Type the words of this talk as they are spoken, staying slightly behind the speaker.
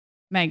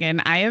Megan,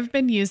 I have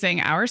been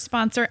using our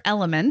sponsor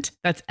Element,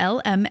 that's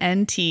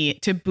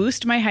LMNT, to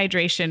boost my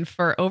hydration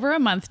for over a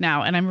month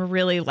now, and I'm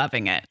really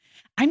loving it.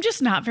 I'm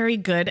just not very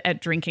good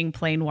at drinking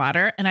plain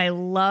water, and I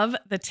love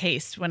the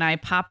taste when I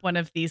pop one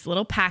of these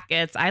little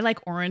packets. I like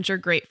orange or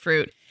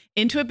grapefruit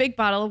into a big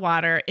bottle of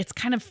water. It's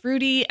kind of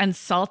fruity and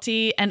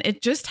salty, and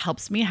it just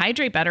helps me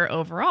hydrate better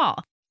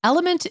overall.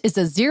 Element is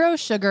a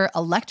zero-sugar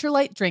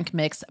electrolyte drink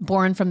mix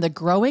born from the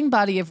growing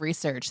body of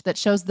research that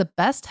shows the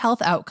best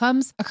health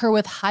outcomes occur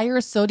with higher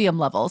sodium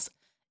levels.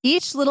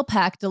 Each little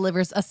pack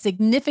delivers a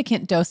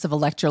significant dose of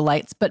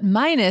electrolytes, but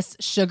minus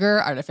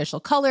sugar, artificial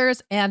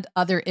colors, and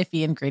other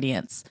iffy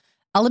ingredients.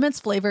 Element's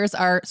flavors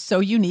are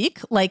so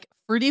unique, like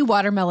fruity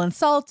watermelon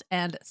salt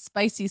and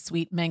spicy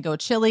sweet mango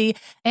chili.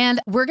 And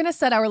we're going to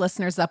set our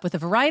listeners up with a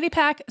variety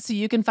pack so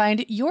you can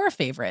find your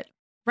favorite.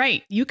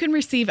 Right. You can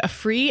receive a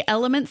free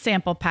Element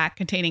sample pack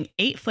containing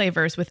 8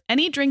 flavors with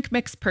any drink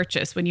mix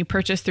purchase when you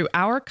purchase through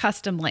our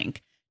custom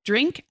link,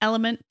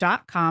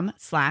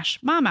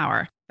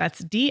 drinkelement.com/momhour.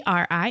 That's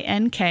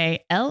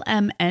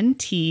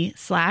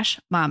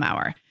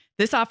DRINKLMNT/momhour.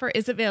 This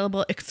is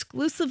available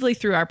exclusively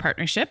through our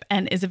partnership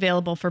and is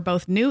available for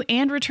both new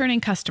and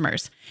returning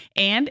customers.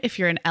 And if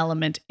you're an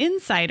Element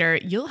insider,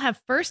 you'll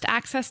have first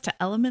access to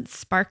Element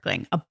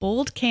Sparkling, a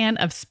bold can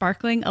of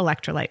sparkling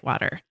electrolyte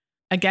water.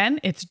 Again,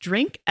 it's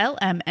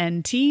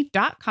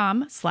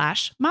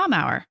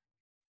drinklmnt.com/momhour.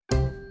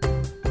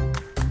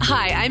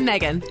 Hi, I'm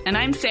Megan. And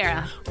I'm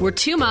Sarah. We're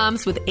 2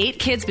 moms with 8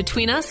 kids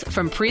between us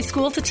from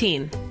preschool to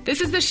teen.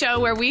 This is the show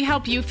where we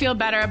help you feel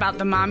better about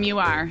the mom you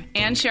are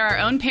and share our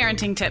own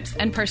parenting tips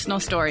and personal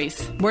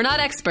stories. We're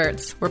not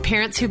experts. We're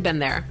parents who've been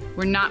there.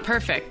 We're not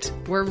perfect.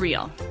 We're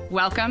real.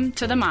 Welcome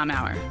to the Mom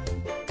Hour.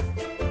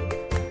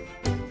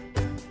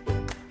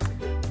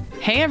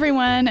 Hey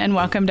everyone, and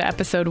welcome to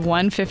episode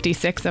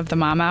 156 of the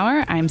Mom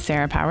Hour. I'm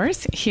Sarah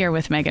Powers, here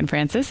with Megan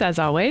Francis, as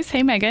always.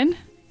 Hey, Megan.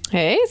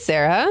 Hey,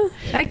 Sarah.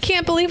 I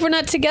can't believe we're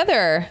not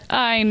together.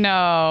 I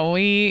know.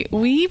 We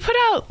put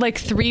out like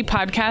 3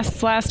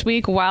 podcasts last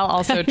week while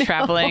also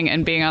traveling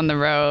and being on the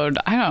road.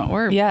 I don't know.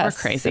 We're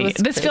crazy.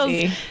 This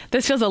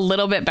feels a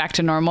little bit back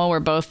to normal. We're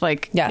both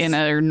in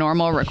a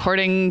normal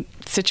recording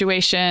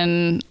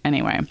situation.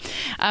 Anyway,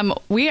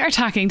 we are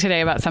talking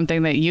today about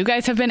something that you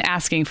guys have been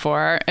asking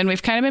for and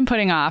we've kind of been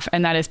putting off,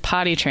 and that is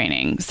potty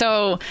training.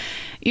 So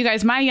you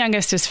guys, my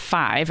youngest is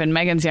 5 and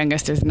Megan's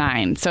youngest is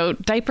 9. So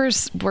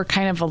diapers were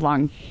kind of a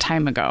long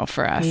time ago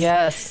for us.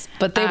 Yes.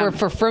 But they were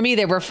for me,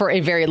 they were for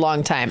a very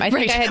long time. I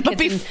think I had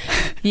kids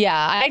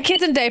I had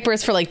kids in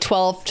diapers for like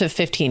 12 to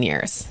 15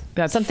 years.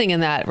 That's something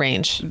in that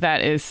range.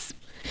 That is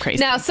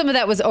crazy. Now, some of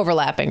that was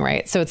overlapping,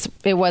 right? So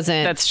it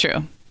wasn't. That's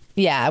true.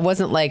 Yeah, it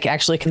wasn't like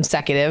actually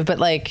consecutive, but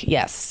like,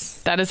 yes.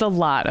 That is a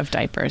lot of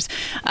diapers.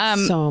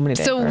 So many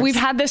diapers. So we've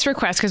had this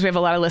request because we have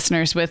a lot of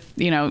listeners with,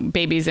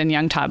 babies and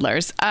young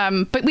toddlers.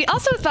 But we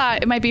also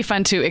thought it might be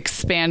fun to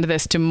expand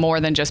this to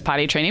more than just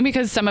potty training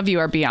because some of you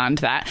are beyond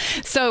that.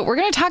 So we're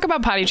going to talk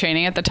about potty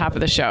training at the top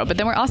of the show, but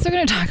then we're also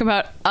going to talk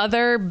about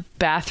other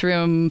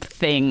bathroom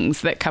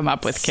things that come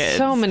up with kids.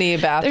 So many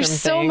bathroom things.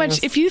 There's so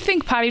much. If you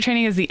think potty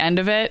training is the end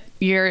of it,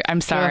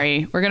 I'm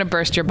sorry. We're going to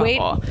burst your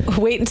bubble.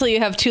 Wait until you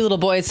have 2 little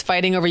boys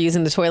fighting over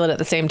using the toilet at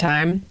the same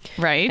time.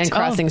 Right. And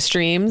crossing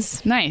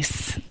streams.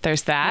 Nice.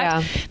 There's that.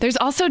 Yeah. There's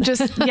also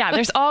just,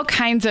 there's all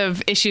kinds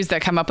of issues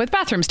that come up with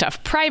bathroom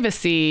stuff.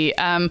 Privacy,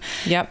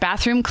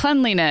 bathroom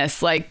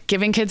cleanliness, like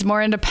giving kids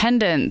more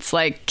independence,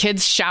 like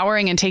kids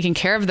showering and taking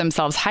care of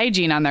themselves,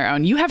 hygiene on their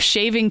own. You have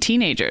shaving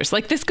teenagers.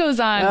 Like this goes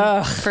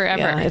on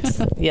forever.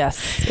 Yeah,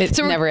 it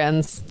never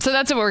ends. So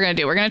that's what we're going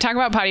to do. We're going to talk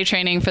about potty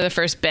training for the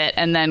first bit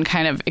and then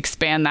kind of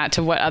expand that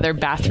to what other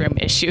bathroom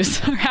issues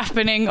are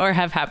happening or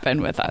have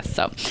happened with us.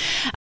 So,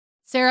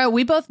 Sarah,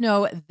 we both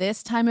know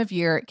this time of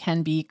year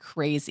can be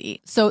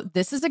crazy. So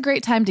this is a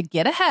great time to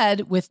get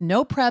ahead with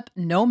no prep,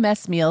 no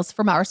mess meals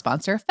from our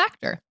sponsor,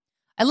 Factor.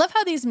 I love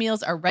how these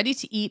meals are ready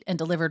to eat and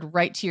delivered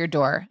right to your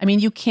door. I mean,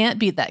 you can't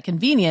beat that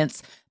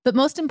convenience, but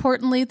most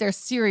importantly, they're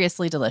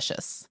seriously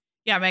delicious.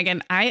 Yeah,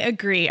 Megan, I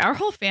agree. Our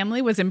whole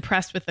family was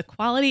impressed with the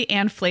quality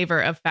and flavor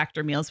of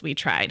Factor meals we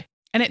tried.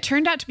 And it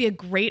turned out to be a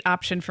great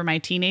option for my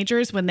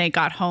teenagers when they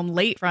got home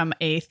late from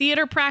a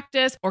theater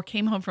practice or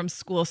came home from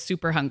school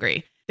super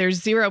hungry. There's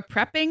zero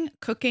prepping,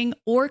 cooking,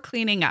 or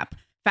cleaning up.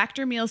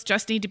 Factor meals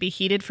just need to be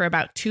heated for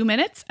about 2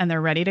 minutes and they're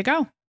ready to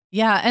go.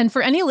 Yeah, and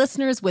for any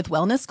listeners with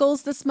wellness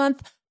goals this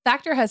month,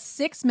 Factor has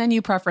 6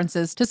 menu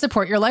preferences to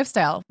support your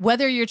lifestyle,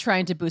 whether you're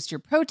trying to boost your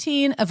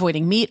protein,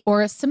 avoiding meat,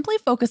 or simply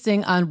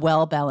focusing on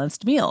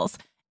well-balanced meals.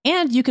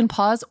 And you can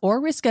pause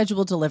or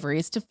reschedule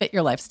deliveries to fit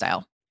your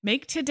lifestyle.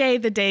 Make today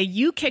the day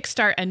you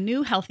kickstart a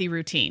new healthy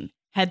routine.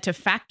 Head to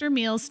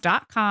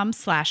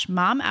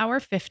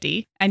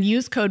factormeals.com/momhour50 and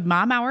use code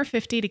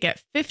momhour50 to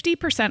get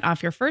 50%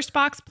 off your first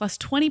box plus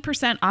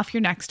 20% off your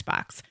next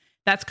box.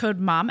 That's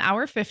code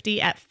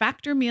momhour50 at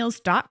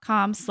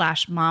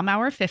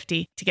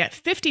factormeals.com/momhour50 to get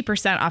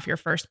 50% off your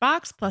first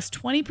box plus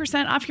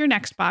 20% off your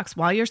next box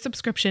while your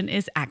subscription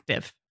is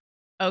active.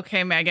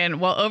 Okay, Megan.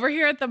 Well, over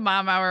here at the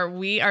Mom Hour,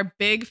 we are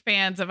big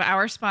fans of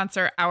our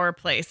sponsor, Our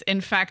Place. In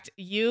fact,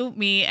 you,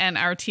 me, and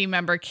our team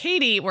member,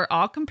 Katie, were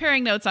all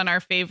comparing notes on our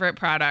favorite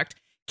product.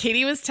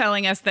 Katie was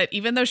telling us that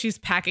even though she's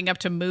packing up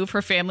to move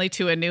her family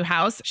to a new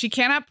house, she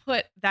cannot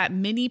put that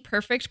mini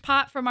perfect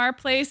pot from Our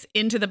Place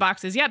into the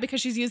boxes yet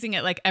because she's using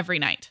it like every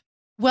night.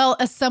 Well,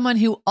 as someone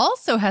who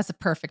also has a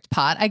perfect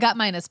pot, I got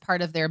mine as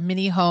part of their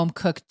mini home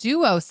cook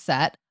duo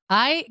set.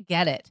 I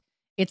get it.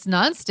 It's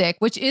nonstick,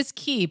 which is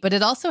key, but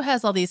it also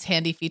has all these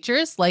handy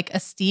features like a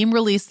steam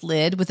release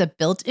lid with a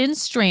built-in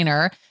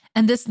strainer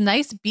and this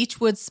nice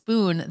beechwood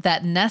spoon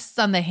that nests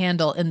on the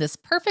handle in this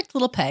perfect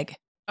little peg.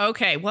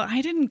 Okay, well,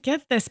 I didn't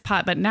get this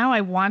pot, but now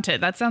I want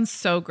it. That sounds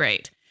so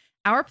great.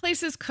 Our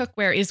Place's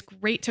cookware is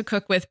great to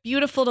cook with,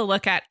 beautiful to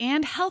look at,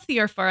 and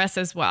healthier for us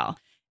as well.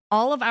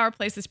 All of Our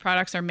Place's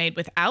products are made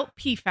without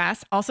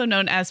PFAS, also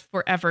known as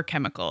forever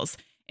chemicals.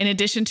 In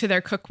addition to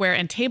their cookware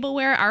and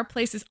tableware, Our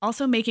Place is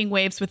also making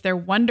waves with their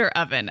Wonder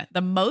Oven,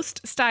 the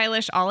most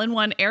stylish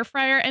all-in-one air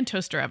fryer and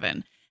toaster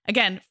oven.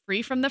 Again,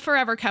 free from the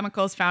forever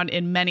chemicals found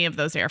in many of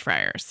those air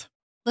fryers.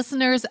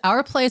 Listeners,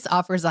 Our Place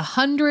offers a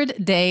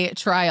 100-day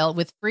trial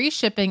with free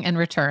shipping and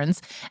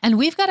returns, and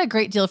we've got a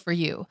great deal for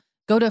you.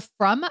 Go to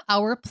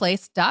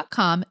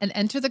FromOurPlace.com and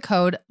enter the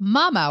code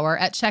MOMHOUR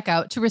at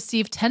checkout to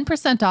receive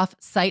 10% off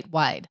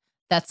site-wide.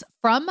 That's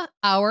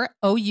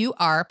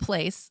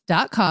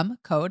FromOurPlace.com,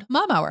 code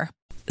MOMHOUR.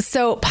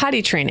 So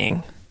potty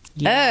training.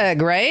 Yeah.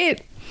 Ugh, right?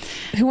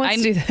 Who wants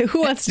to do that?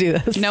 Who wants to do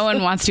this? No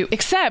one wants to,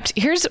 except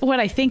here's what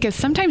I think is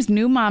sometimes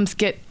new moms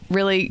get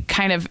really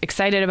kind of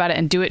excited about it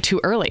and do it too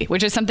early,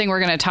 which is something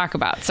we're going to talk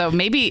about. So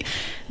maybe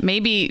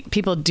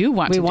people do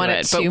want to do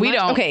it, but we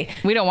don't. Okay.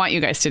 We don't want you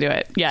guys to do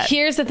it yet.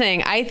 Here's the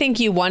thing. I think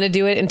you want to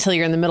do it until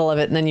you're in the middle of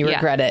it and then you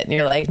regret it and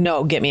you're like,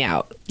 no, get me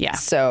out. Yeah.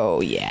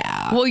 So,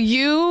 yeah. Well,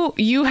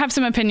 you have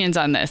some opinions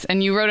on this,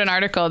 and you wrote an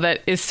article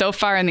that is so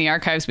far in the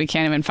archives we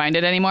can't even find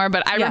it anymore,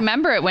 but I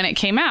remember it when it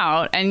came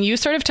out, and you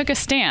sort of took a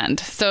stand.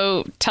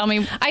 So tell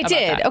me I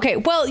did. That. Okay.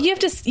 Well, you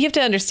have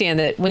to understand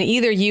that when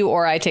either you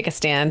or I take a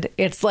stand,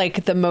 it's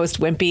like the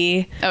most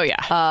wimpy. Oh,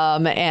 yeah.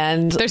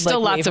 And there's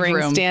still lots of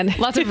room.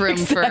 Lots of room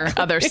Exactly.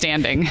 for other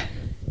standing.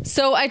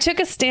 So I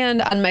took a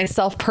stand on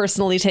myself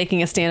personally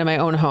taking a stand in my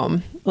own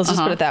home. Let's just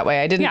put it that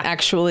way. I didn't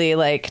actually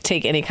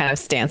take any kind of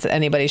stance that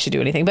anybody should do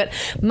anything. But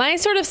my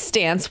sort of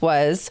stance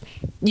was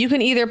you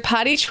can either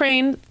potty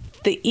train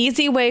the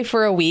easy way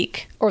for a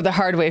week or the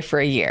hard way for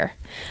a year.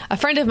 A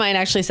friend of mine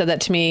actually said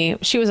that to me.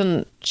 She was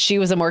a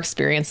more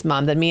experienced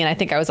mom than me. And I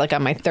think I was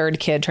on my third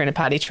kid trying to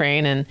potty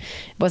train and it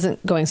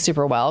wasn't going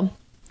super well.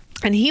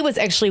 And he was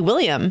actually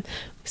William.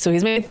 So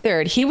he's my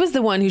third. He was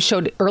the one who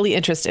showed early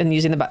interest in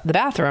using the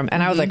bathroom.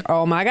 And I was like,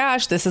 oh my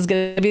gosh, this is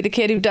going to be the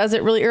kid who does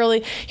it really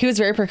early. He was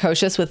very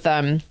precocious with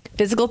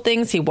physical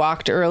things. He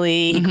walked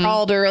early, he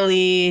crawled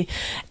early.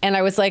 And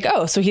I was like,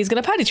 oh, so he's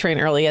going to potty train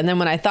early. And then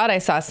when I thought I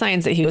saw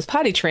signs that he was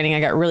potty training,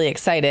 I got really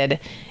excited.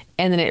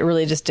 And then it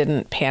really just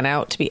didn't pan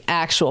out to be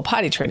actual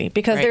potty training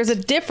because there's a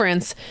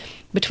difference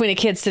between a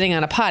kid sitting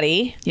on a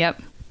potty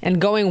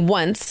and going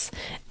once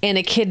and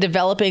a kid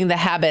developing the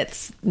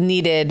habits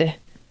needed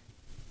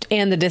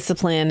and the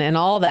discipline and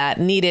all that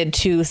needed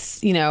to,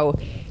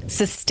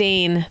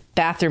 sustain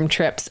bathroom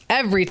trips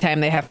every time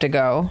they have to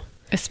go.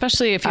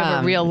 Especially if you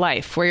have a real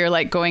life where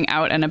you're going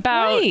out and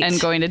about and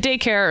going to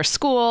daycare or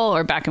school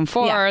or back and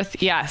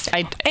forth. Yeah. Yes.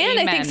 I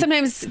think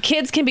sometimes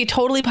kids can be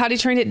totally potty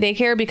trained at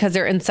daycare because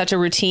they're in such a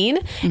routine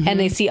and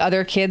they see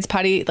other kids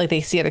potty, they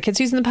see other kids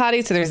using the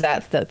potty. So there's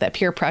that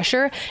peer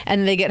pressure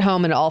and they get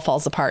home and it all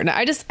falls apart. And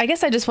I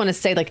guess I just want to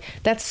say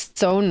that's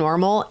so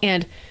normal.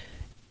 And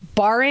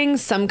barring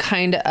some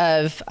kind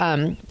of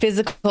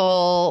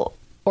physical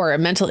or a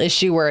mental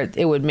issue where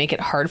it would make it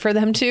hard for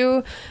them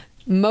to,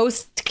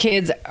 most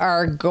kids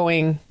are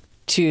going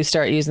to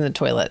start using the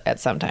toilet at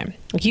some time.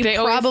 You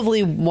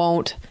probably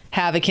won't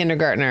have a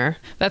kindergartner.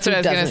 That's what I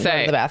was going to say. Go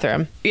to the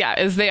bathroom. Yeah,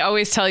 is they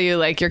always tell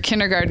you your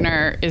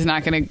kindergartner is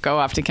not going to go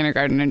off to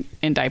kindergarten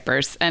in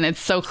diapers, and it's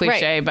so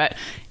cliche, but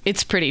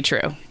it's pretty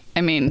true.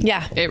 I mean,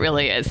 it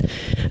really is.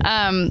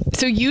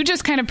 So you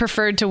just kind of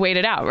preferred to wait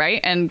it out,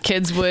 right? And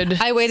kids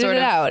would I waited it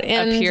out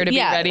and appear to be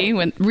ready,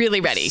 really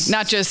ready,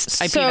 not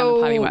just I peed on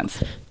the potty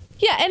once.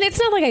 Yeah, and it's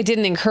not like I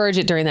didn't encourage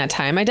it during that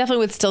time. I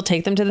definitely would still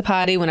take them to the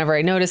potty whenever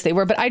I noticed they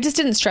were, but I just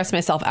didn't stress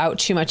myself out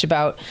too much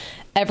about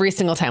every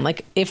single time.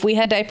 If we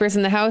had diapers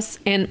in the house,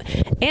 and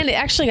it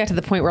actually got to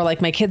the point where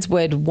my kids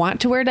would want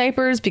to wear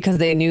diapers because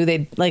they knew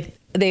they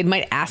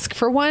might ask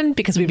for one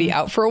because we'd be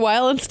out for a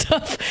while and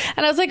stuff.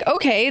 And I was like,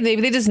 okay,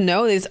 maybe they just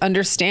know, they just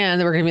understand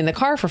that we're going to be in the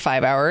car for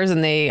 5 hours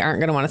and they aren't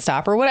going to want to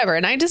stop or whatever.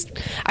 And I just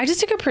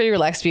took a pretty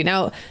relaxed view.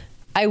 Now,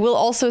 I will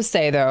also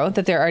say, though,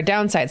 that there are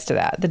downsides to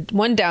that. The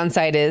one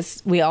downside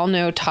is we all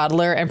know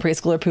toddler and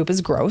preschooler poop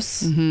is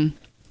gross. Mm-hmm.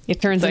 It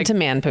turns into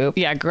man poop.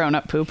 Yeah,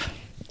 grown-up poop.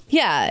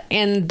 Yeah,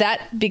 and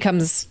that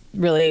becomes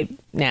really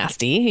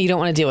nasty. You don't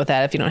want to deal with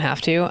that if you don't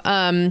have to.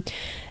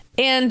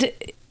 And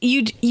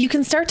you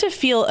can start to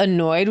feel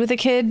annoyed with a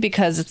kid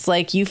because it's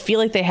you feel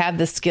like they have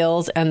the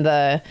skills and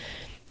the,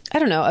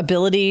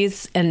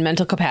 abilities and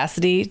mental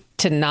capacity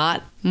to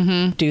not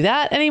do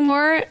that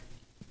anymore.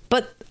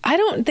 But I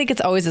don't think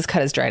it's always as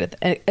cut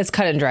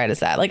and dried as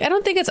that. Like, I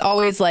don't think it's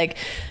always like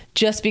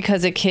just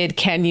because a kid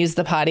can use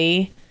the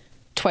potty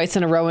twice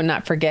in a row and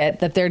not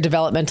forget that they're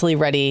developmentally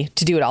ready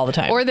to do it all the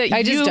time. Or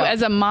that you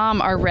as a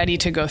mom are ready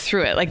to go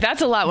through it. Like,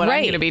 that's a lot what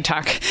I'm going to be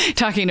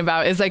talking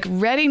about is like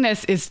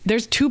readiness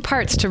there's two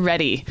parts to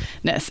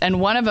readiness.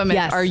 And one of them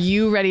is, are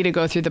you ready to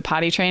go through the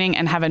potty training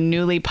and have a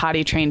newly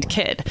potty trained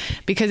kid?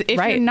 Because if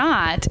you're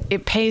not,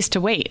 it pays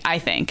to wait, I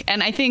think.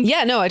 And I think...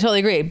 Yeah, no, I totally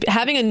agree.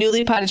 Having a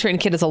newly potty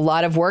trained kid is a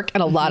lot of work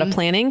and a lot of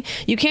planning.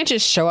 You can't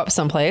just show up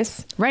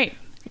someplace.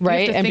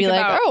 Right. And be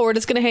like, we're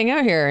just going to hang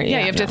out here.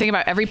 Yeah, you have to think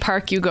about every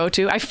park you go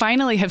to. I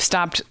finally have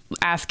stopped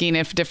asking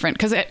if different,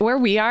 because where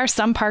we are,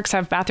 some parks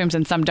have bathrooms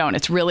and some don't.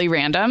 It's really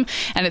random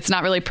and it's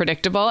not really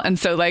predictable. And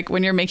so like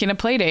when you're making a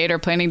play date or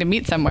planning to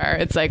meet somewhere,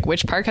 it's like,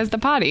 which park has the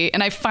potty?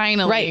 And I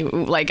finally,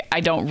 like,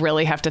 I don't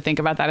really have to think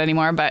about that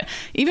anymore. But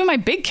even my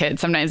big kids,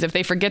 sometimes if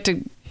they forget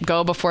to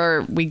go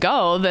before we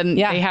go, then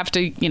they have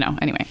to,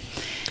 anyway.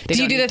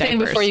 Do you do the thing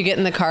before you get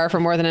in the car for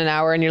more than an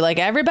hour and you're like,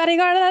 everybody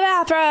go to the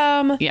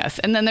bathroom? Yes.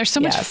 And then there's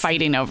so much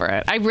fighting over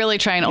it. I really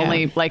try and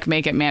only like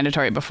make it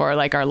mandatory before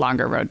like our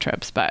longer road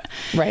trips. But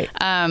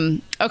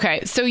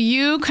okay. So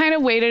you kind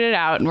of waited it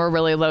out and were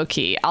really low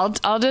key.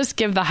 I'll just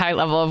give the high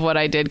level of what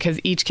I did because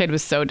each kid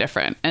was so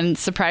different. And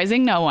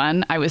surprising no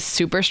one, I was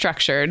super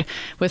structured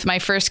with my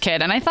first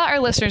kid. And I thought our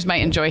listeners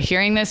might enjoy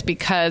hearing this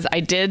because I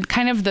did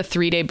kind of the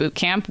 3-day boot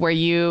camp where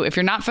if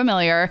you're not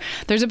familiar,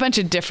 there's a bunch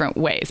of different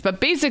ways. But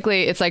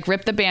basically, it's like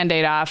rip the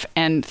Band-Aid off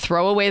and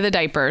throw away the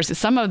diapers.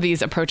 Some of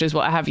these approaches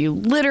will have you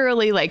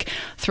literally like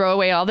throw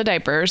away all the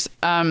diapers.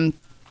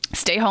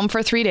 Stay home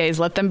for 3 days,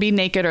 let them be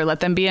naked or let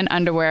them be in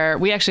underwear.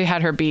 We actually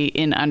had her be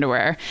in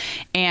underwear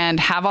and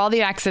have all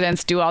the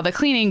accidents, do all the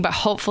cleaning, but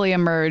hopefully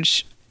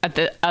emerge at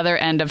the other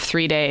end of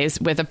 3 days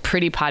with a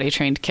pretty potty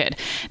trained kid.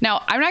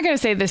 Now, I'm not going to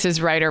say this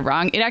is right or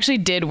wrong. It actually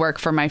did work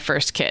for my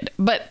first kid,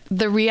 but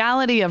the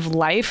reality of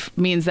life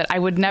means that I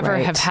would never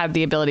have had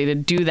the ability to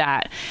do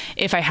that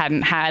if I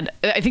hadn't had,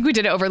 I think we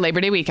did it over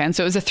Labor Day weekend.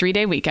 So it was a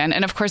 3-day weekend.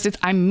 And of course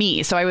I'm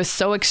me. So I was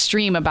so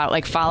extreme about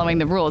like following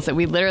the rules that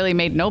we literally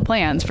made no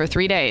plans for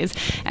 3 days.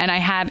 And I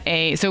had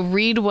so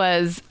Reed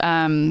was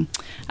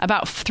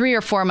about 3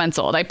 or 4 months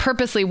old. I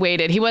purposely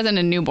waited. He wasn't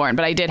a newborn,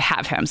 but I did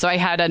have him. So I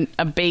had an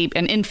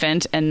infant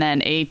and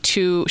then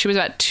she was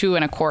about 2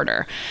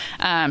 1/4.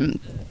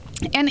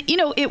 And,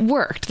 it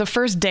worked. The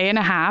first day and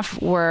a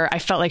half where I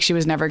felt like she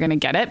was never going to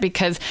get it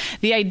because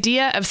the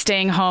idea of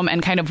staying home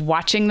and kind of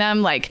watching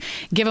them, like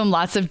give them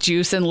lots of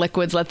juice and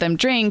liquids, let them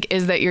drink,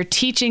 is that you're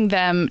teaching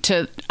them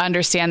to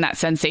understand that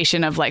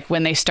sensation of like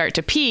when they start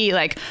to pee,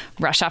 like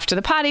rush off to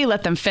the potty,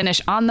 let them finish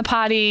on the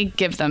potty,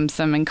 give them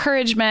some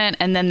encouragement.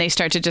 And then they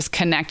start to just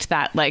connect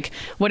that, like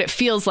what it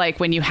feels like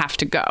when you have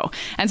to go.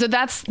 And so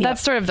that's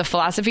sort of the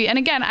philosophy. And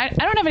again, I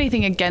don't have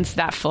anything against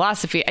that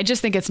philosophy. I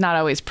just think it's not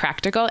always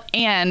practical.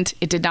 And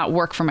it did not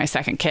work for my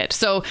second kid.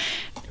 So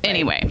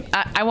anyway,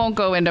 I won't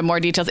go into more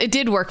details. It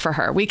did work for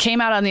her. We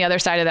came out on the other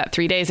side of that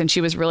 3 days and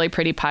she was really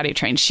pretty potty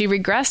trained. She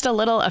regressed a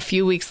little a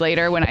few weeks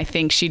later when I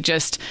think she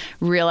just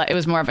realized it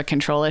was more of a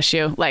control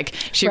issue. Like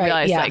she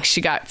realized like she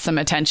got some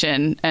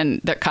attention and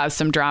that caused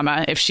some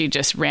drama if she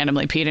just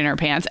randomly peed in her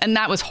pants. And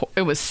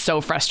it was so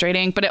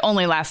frustrating, but it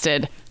only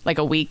lasted like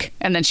a week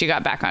and then she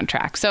got back on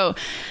track. So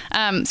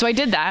I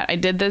did that. I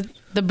did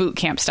the boot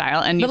camp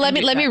style. And let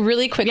me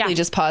really quickly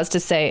just pause to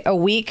say a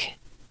week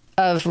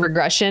of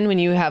regression when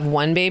you have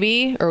one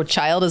baby or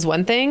child is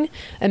one thing.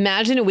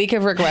 Imagine a week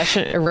of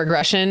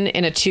regression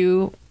in a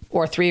 2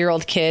 or 3 year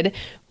old kid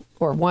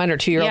or 1 or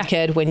 2 year old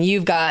kid when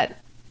you've got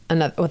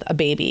a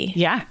baby.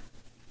 Yeah.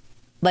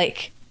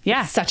 Like,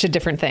 it's such a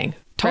different thing.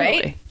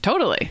 Totally. Right?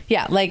 Totally.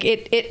 Yeah. Like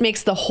it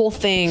makes the whole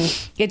thing,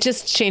 it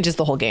just changes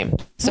the whole game.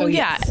 So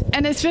yes.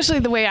 And especially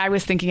the way I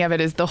was thinking of it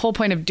is the whole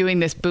point of doing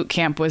this boot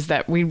camp was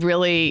that we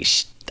really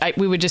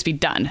we would just be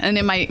done. And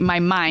in my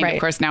mind, of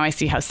course, now I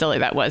see how silly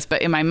that was.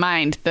 But in my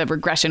mind, the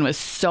regression was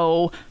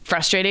so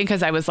frustrating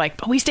because I was like,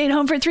 but we stayed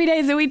home for 3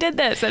 days and we did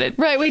this. And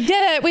we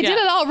did it. We did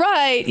it all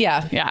right.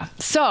 Yeah. Yeah.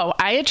 So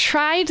I had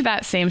tried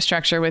that same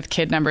structure with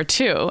kid number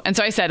 2. And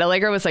so I said,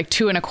 Allegra was like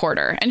 2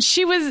 1/4. And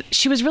she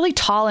was really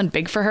tall and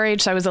big for her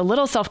age. So I was a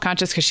little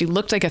self-conscious because she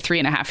looked like a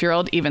 3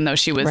 1/2-year-old, even though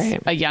she was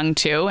a young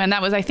 2. And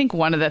that was, I think,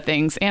 one of the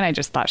things. And I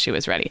just thought she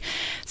was ready.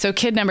 So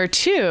kid number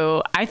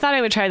 2, I thought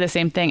I would try the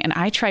same thing. And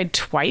I tried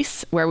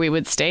twice where we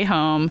would stay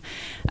home.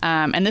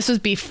 And this was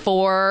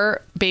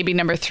before baby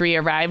number 3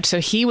 arrived. So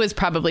he was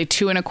probably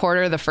 2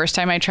 1/4 the first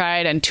time I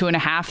tried and 2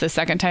 1/2 the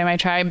second time I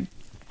tried.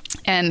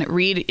 And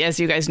Reed,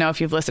 as you guys know,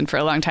 if you've listened for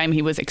a long time,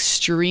 he was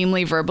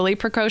extremely verbally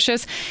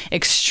precocious,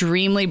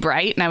 extremely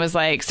bright. And I was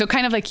like, so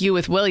kind of like you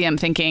with William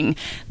thinking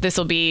this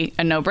will be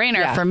a no-brainer.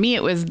 Yeah. For me,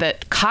 it was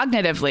that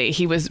cognitively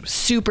he was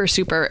super,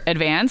 super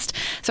advanced.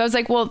 So I was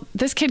like, well,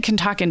 this kid can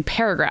talk in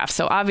paragraphs.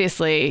 So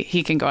obviously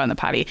he can go on the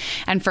potty.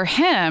 And for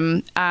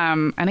him,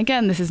 and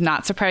again, this is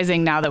not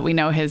surprising now that we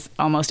know his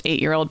almost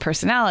 8-year-old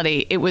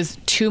personality, it was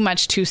too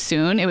much too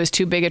soon. It was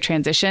too big a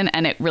transition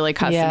and it really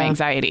caused some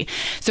anxiety.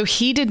 So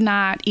he did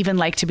not even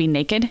like to be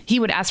naked. He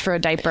would ask for a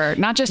diaper,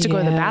 not just to go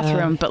to the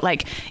bathroom, but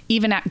like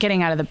even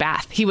getting out of the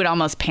bath, he would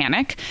almost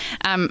panic.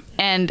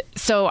 And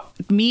so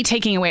me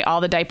taking away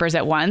all the diapers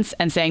at once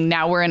and saying,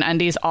 now we're in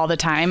undies all the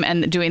time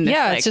and doing this,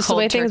 it's just the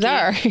way things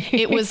are.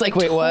 It was like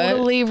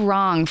totally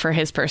wrong for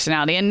his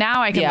personality. And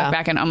now I can look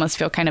back and almost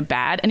feel kind of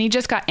bad. And he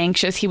just got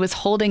anxious. He was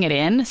holding it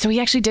in. So he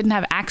actually didn't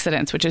have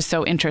accidents, which is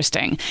so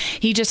interesting.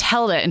 He just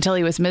held it until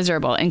he was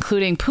miserable,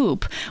 including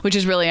poop, which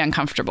is really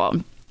uncomfortable.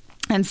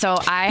 And so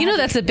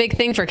that's a big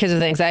thing for kids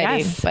with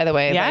anxiety, by the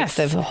way, like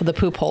the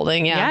poop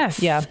holding. Yeah.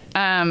 Yes. Yeah.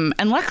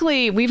 And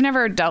luckily we've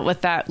never dealt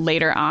with that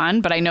later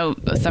on, but I know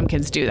some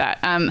kids do that.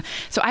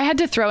 So I had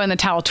to throw in the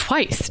towel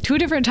twice, 2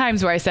 different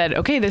times where I said,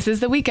 okay, this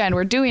is the weekend.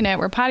 We're doing it.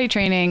 We're potty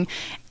training.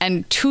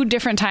 And 2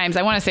 different times,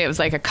 I want to say it was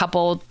like a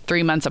couple,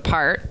 3 months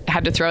apart,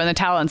 had to throw in the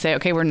towel and say,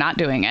 okay, we're not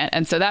doing it.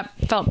 And so that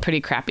felt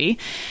pretty crappy.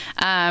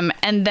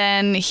 And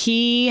then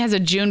he has a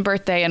June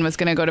birthday and was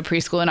going to go to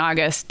preschool in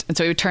August. And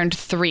so he turned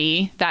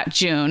 3 that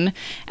June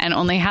and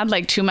only had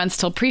like 2 months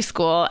till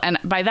preschool. And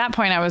by that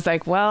point I was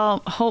like,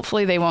 well,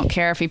 hopefully they won't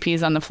care if he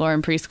pees on the floor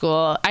in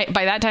preschool.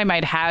 By that time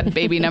I'd had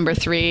baby number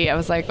 3. I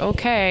was like,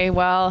 okay,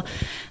 well,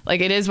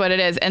 like it is what it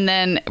is. And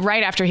then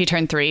right after he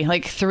turned 3,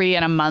 like 3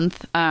 and a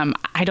month,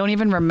 I don't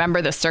even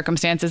remember the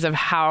circumstances of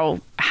how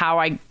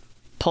I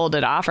pulled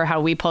it off or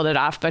how we pulled it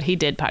off, but he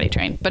did potty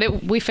train,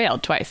 but we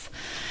failed twice.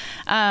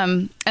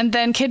 And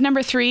then kid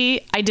number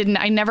 3, I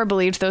never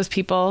believed those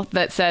people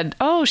that said,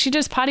 oh, she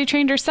just potty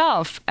trained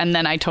herself. And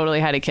then I totally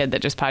had a kid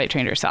that just potty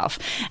trained herself.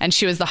 And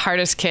she was the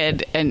hardest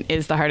kid and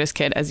is the hardest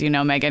kid, as you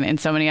know, Megan, in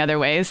so many other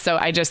ways. So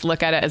I just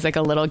look at it as like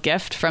a little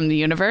gift from the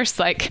universe.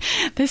 Like,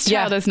 this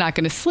child is not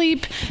going to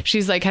sleep.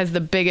 She's like, has the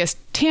biggest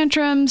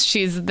tantrums.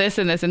 She's this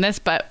and this and this,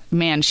 but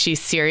man, she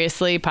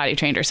seriously potty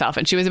trained herself.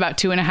 And she was about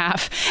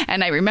 2.5.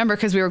 And I remember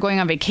because we were going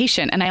on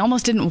vacation and I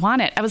almost didn't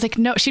want it. I was like,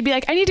 no, she'd be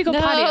like, I need to go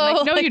potty. I'm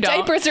like, no, you don't.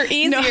 Diapers are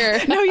easier.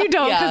 No, you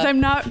don't, because I'm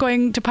not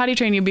going to potty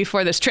train you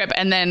before this trip.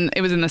 And then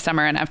it was in the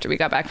summer, and after we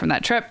got back from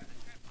that trip,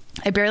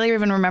 I barely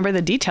even remember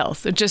the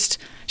details.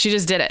 She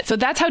just did it. So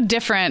that's how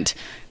different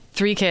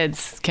 3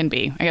 kids can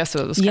be. I guess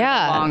it was kind of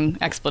a long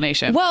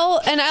explanation.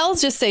 Well, and I'll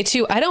just say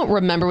too, I don't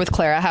remember with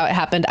Clara how it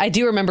happened. I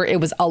do remember it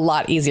was a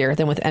lot easier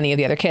than with any of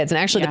the other kids. And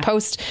actually the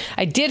post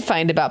I did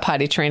find about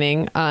potty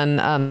training on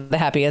The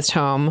Happiest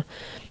Home,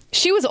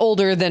 she was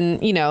older than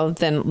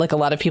like a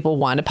lot of people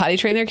want to potty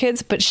train their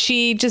kids, but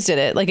she just did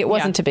it. Like it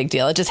wasn't a big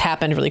deal. It just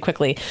happened really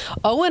quickly.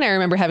 Owen, I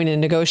remember having to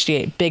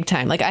negotiate big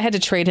time. Like I had to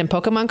trade him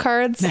Pokemon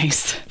cards.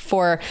 Nice.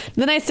 For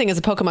the nice thing is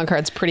a Pokemon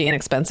card's pretty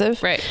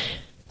inexpensive. Right.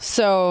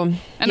 So,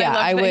 I loved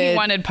that he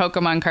wanted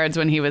Pokemon cards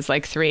when he was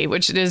like 3,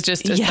 which is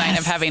just a sign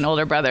of having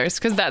older brothers,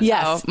 because that's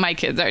how my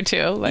kids are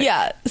too.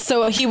 Like,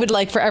 so he would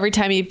like, for every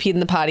time he peed in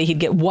the potty, he'd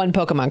get 1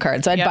 Pokemon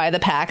card. So I'd buy the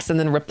packs and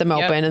then rip them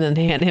open and then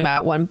hand him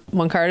out one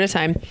card at a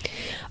time.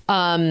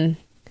 The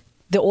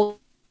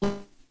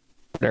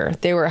older,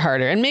 they were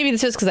harder. And maybe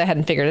it's just because I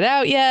hadn't figured it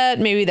out yet.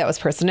 Maybe that was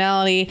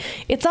personality.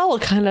 It's all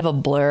kind of a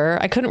blur.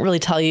 I couldn't really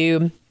tell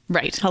you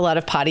a lot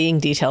of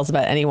pottying details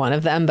about any one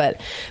of them, but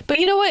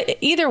you know what?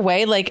 Either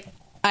way, like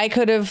I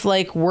could have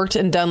like worked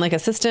and done like a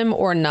system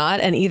or not,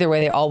 and either way,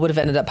 they all would have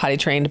ended up potty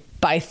trained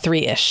by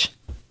 3-ish.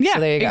 Yeah, so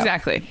there you go.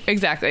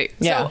 Exactly.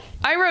 Yeah. So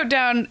I wrote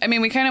down,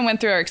 we kind of went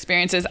through our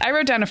experiences. I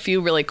wrote down a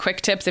few really quick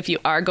tips if you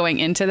are going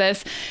into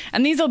this.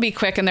 And these will be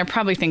quick, and they're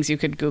probably things you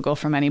could Google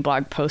from any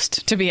blog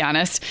post, to be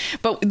honest.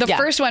 But the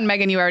first one,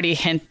 Megan, you already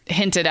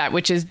hinted at,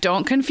 which is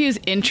don't confuse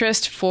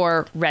interest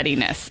for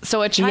readiness.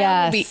 So a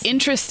child will be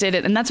interested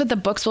in, and that's what the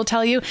books will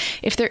tell you.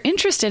 If they're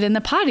interested in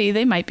the potty,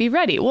 they might be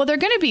ready. Well, they're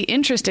going to be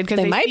interested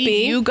because they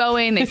see you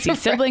going, they see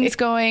siblings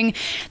going,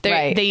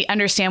 they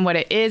understand what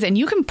it is, and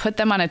you can put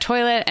them on a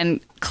toilet and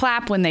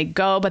clap when they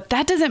go, but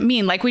that doesn't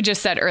mean, like we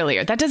just said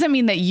earlier, that doesn't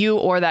mean that you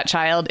or that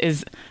child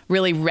is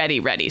really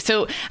ready.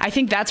 So I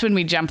think that's when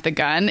we jump the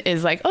gun,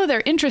 is like, oh,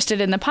 they're interested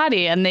in the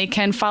potty and they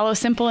can follow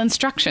simple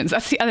instructions.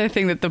 That's the other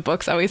thing that the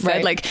books always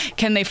said, like,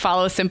 can they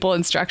follow simple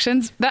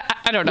instructions? That,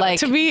 I don't know.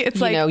 Like, to me,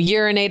 it's like,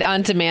 urinate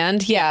on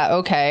demand. Yeah.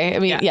 Okay.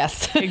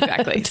 Yes,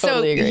 exactly.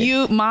 Totally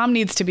agree. Mom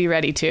needs to be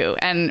ready too.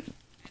 And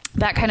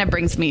that kind of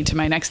brings me to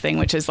my next thing,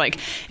 which is like,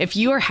 if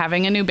you are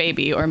having a new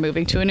baby or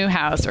moving to a new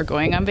house or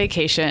going on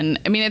vacation,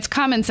 it's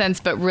common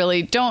sense, but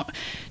really don't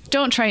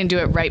try and do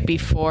it right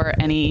before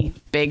any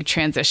big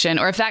transition.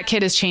 Or if that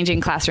kid is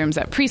changing classrooms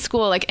at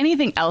preschool, like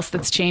anything else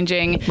that's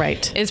changing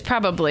is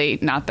probably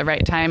not the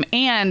right time.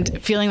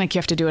 And feeling like you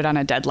have to do it on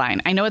a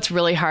deadline. I know it's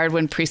really hard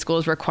when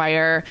preschools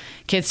require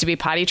kids to be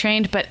potty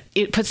trained, but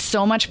it puts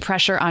so much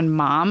pressure on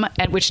mom,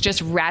 and which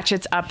just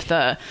ratchets up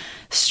the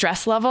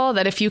stress level,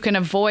 that if you can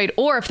avoid,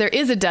 or if there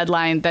is a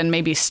deadline, then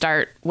maybe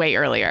start way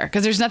earlier.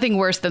 Because there's nothing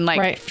worse than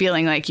like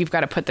feeling like you've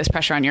got to put this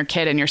pressure on your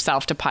kid and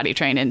yourself to potty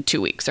train in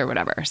 2 weeks or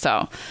whatever.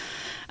 So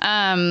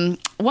one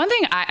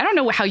thing, I don't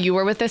know how you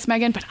were with this,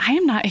 Megan, but I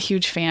am not a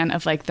huge fan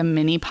of like the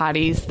mini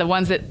potties, the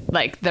ones that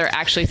like they're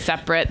actually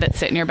separate that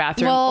sit in your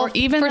bathroom, or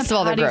even first of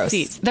all, they're gross.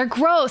 Seats. They're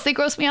gross. They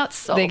gross me out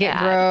so bad. They get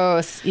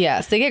gross.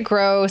 Yes, they get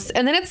gross.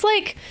 And then it's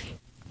like,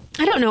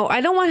 I don't know. I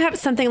don't want to have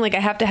something like I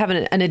have to have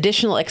an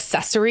additional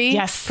accessory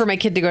for my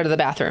kid to go to the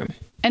bathroom.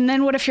 And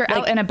then what if you're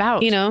out and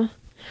about? You know?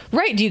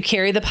 Right. Do you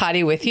carry the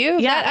potty with you?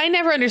 Yeah. I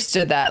never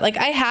understood that. Like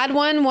I had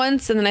one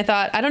once and then I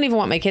thought, I don't even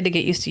want my kid to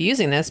get used to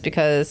using this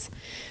because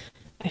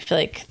I feel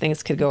like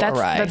things could go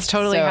awry. That's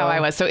totally how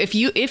I was. So if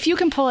you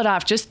can pull it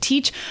off, just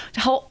teach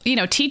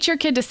your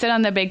kid to sit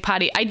on the big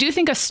potty. I do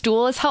think a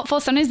stool is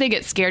helpful. Sometimes they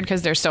get scared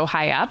because they're so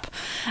high up.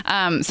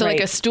 Like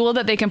a stool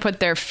that they can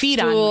put their feet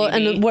on.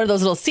 Maybe. And what are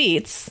those little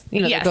seats?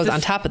 That goes on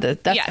top of the.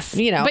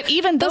 But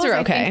even those are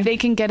okay. I think they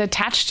can get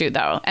attached to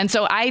though. And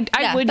so I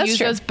would use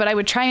those, but I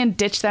would try and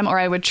ditch them, or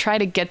I would try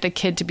to get the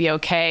kid to be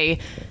okay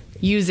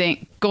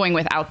going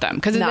without them,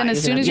 because then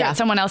as soon as you're at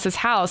someone else's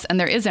house and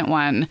there isn't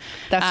one,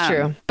 that's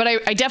true. But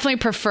I definitely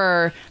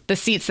prefer the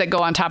seats that go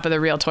on top of the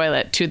real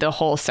toilet to the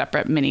whole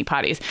separate mini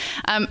potties.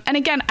 And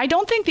again, I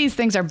don't think these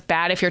things are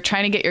bad if you're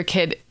trying to get your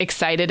kid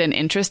excited and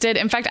interested.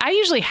 In fact, I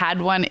usually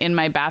had one in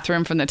my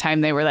bathroom from the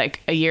time they were like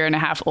a year and a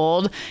half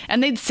old,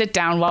 and they'd sit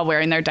down while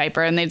wearing their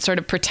diaper and they'd sort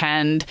of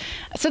pretend.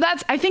 So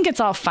I think it's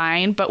all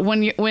fine. But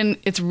when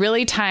it's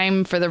really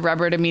time for the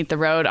rubber to meet the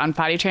road on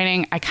potty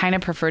training, I kind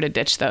of prefer to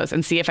ditch those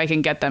and see if I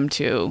can get them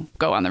to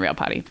go on the real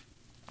potty.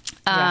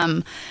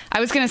 I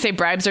was going to say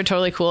bribes are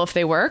totally cool if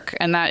they work.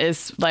 And that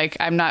is like,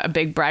 I'm not a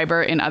big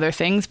briber in other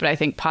things, but I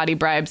think potty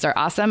bribes are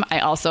awesome.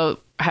 I also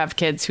have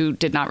kids who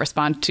did not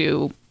respond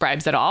to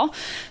bribes at all.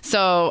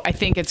 So I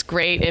think it's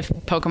great if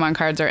Pokemon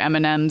cards or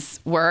M&Ms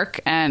work.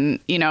 And,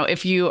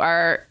 if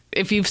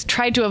you've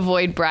tried to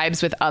avoid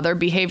bribes with other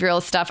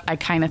behavioral stuff, I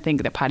kind of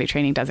think that potty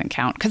training doesn't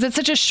count because it's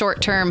such a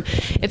short-term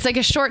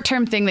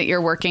thing that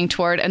you're working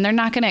toward, and they're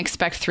not going to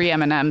expect 3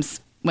 M&Ms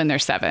when they're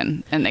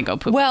 7 and they go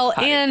poop. Well,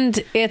 and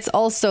it's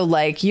also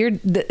like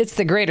it's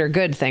the greater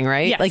good thing,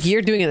 right? Yes. Like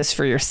you're doing this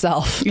for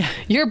yourself. Yeah.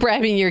 You're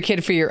bribing your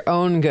kid for your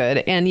own good.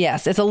 And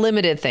yes, it's a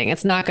limited thing.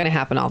 It's not going to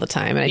happen all the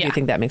time. And I do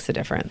think that makes a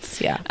difference.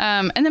 Yeah.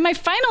 And then my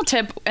final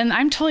tip, and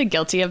I'm totally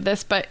guilty of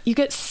this, but you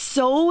get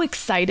so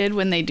excited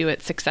when they do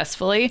it successcess.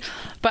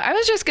 But I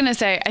was just going to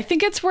say, I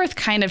think it's worth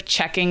kind of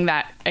checking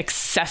that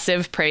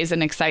excessive praise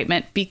and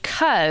excitement,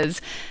 because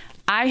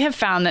I have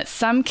found that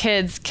some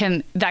kids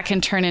can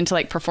turn into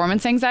like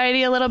performance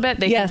anxiety a little bit.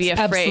 They can be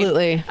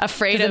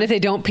afraid that if they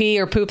don't pee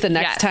or poop the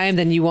next time,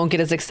 then you won't get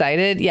as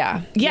excited.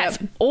 Yeah. Yes.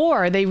 Yep.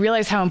 Or they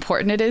realize how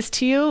important it is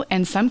to you.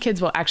 And some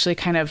kids will actually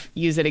kind of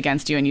use it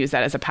against you and use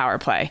that as a power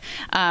play.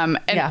 And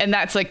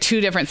that's like two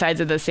different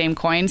sides of the same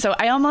coin. So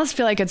I almost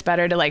feel like it's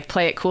better to like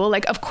play it cool.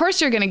 Like, of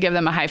course you're going to give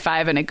them a high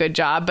five and a good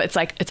job, but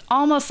it's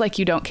almost like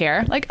you don't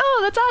care. Like,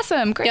 oh, that's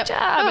awesome. Great job.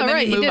 Oh, and then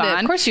right. You did it.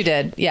 Of course you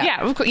did.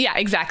 Yeah. Yeah,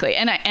 exactly.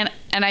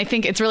 And I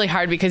think it's really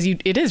hard because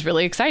it is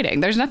really exciting.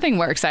 There's nothing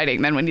more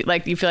exciting than when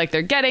you feel like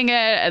they're getting it,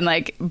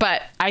 and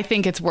but I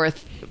think it's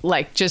worth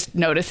like just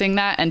noticing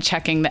that and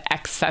checking the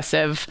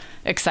excessive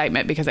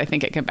excitement, because I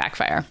think it can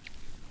backfire.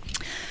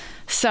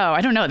 So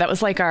I don't know. That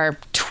was like our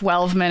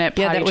 12-minute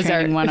potty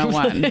training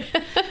 101.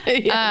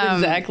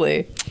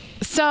 Exactly.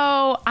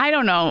 So I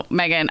don't know,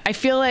 Megan. I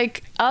feel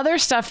like other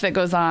stuff that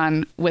goes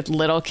on with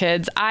little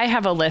kids, I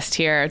have a list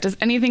here. Does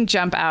anything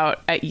jump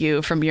out at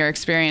you from your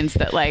experience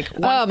that like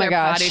once they're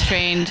potty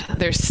trained,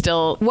 there's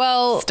still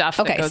stuff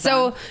that goes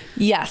on?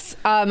 Yes,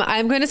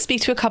 I'm going to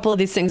speak to a couple of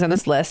these things on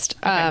this list.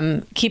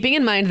 Okay. Keeping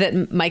in mind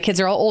that my kids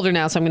are all older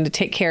now, so I'm going to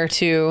take care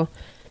to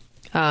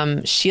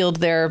shield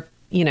their,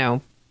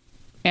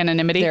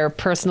 anonymity, their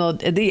personal.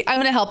 I'm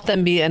going to help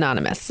them be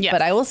anonymous. Yes.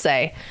 But I will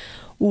say,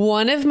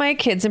 one of my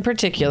kids in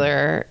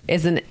particular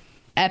is an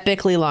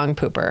epically long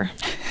pooper.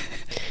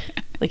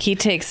 Like he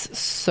takes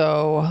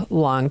so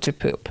long to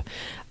poop.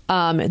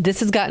 This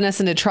has gotten us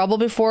into trouble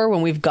before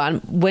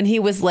when he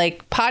was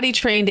like potty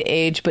trained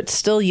age, but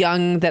still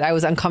young, that I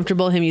was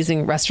uncomfortable him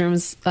using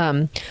restrooms,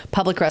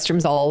 public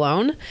restrooms all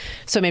alone.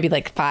 So maybe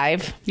like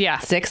 5,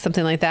 6,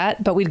 something like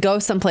that. But we'd go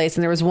someplace,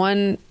 and there was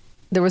one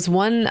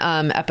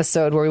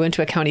episode where we went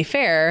to a county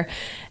fair,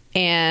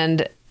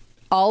 and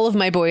all of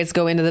my boys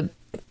go into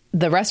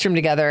the restroom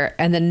together,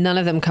 and then none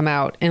of them come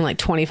out, and like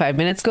 25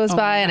 minutes goes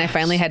by, and I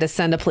finally had to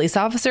send a police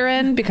officer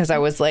in because I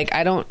was like,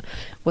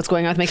 what's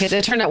going on with my kid?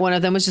 It turned out one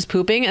of them was just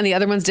pooping, and the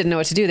other ones didn't know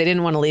what to do. They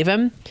didn't want to leave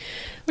him.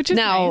 Which is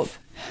nice.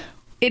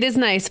 It is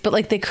nice, but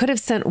like they could have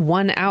sent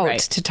one out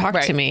to talk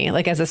to me,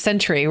 like as a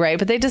sentry, right?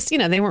 But they just, they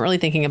weren't really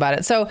thinking about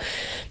it. So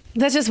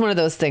that's just one of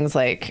those things.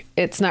 Like,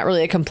 it's not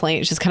really a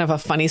complaint. It's just kind of a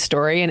funny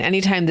story. And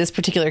anytime this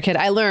particular kid,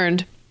 I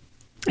learned,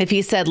 if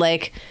he said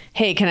like,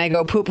 hey, can I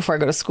go poop before I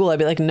go to school? I'd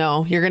be like,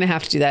 no, you're going to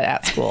have to do that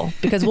at school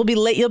because we'll be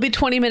late. You'll be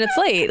 20 minutes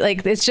late.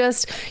 Like, it's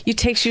just, it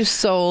takes you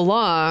so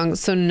long.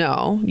 So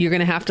no, you're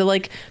going to have to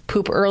like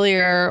poop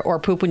earlier or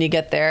poop when you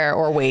get there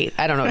or wait.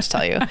 I don't know what to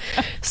tell you.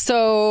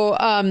 So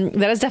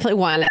that is definitely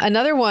one.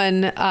 Another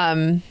one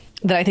that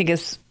I think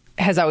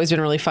has always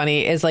been really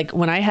funny is like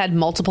when I had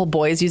multiple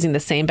boys using the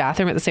same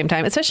bathroom at the same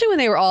time, especially when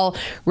they were all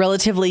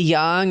relatively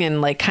young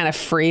and like kind of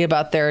free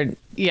about their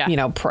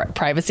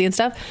privacy and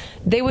stuff,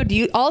 they would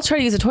all try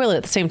to use a toilet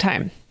at the same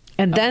time.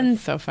 And then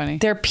so funny.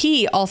 Their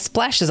pee all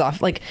splashes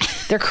off, like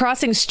they're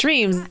crossing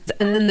streams,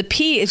 and then the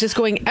pee is just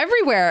going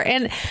everywhere.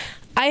 And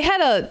I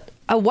had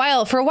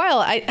for a while,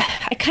 I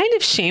kind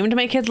of shamed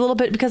my kids a little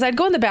bit because I'd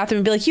go in the bathroom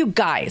and be like, you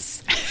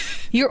guys,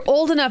 you're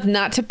old enough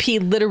not to pee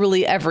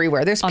literally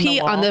everywhere. There's pee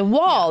on the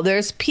wall. Yeah.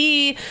 There's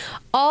pee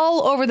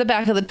all over the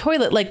back of the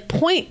toilet. Like,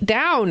 point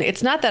down.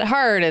 It's not that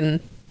hard. And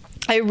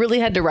I really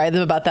had to ride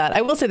them about that.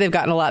 I will say they've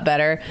gotten a lot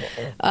better.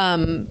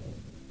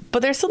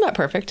 But they're still not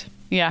perfect.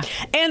 Yeah.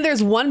 And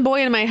there's one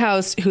boy in my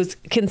house who's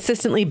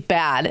consistently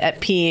bad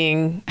at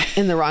peeing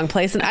in the wrong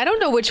place. And I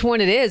don't know which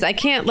one it is. I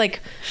can't like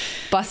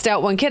bust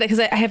out one kid because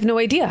I have no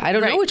idea. I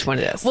don't know which one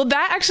it is. Well,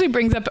 that actually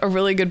brings up a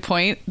really good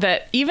point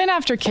that even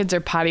after kids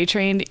are potty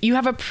trained, you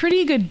have a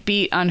pretty good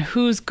beat on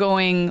who's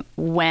going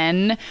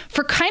when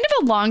for kind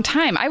of a long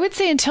time. I would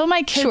say until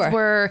my kids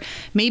were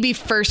maybe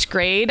first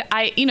grade,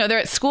 they're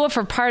at school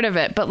for part of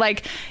it, but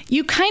like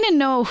you kind of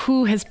know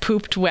who has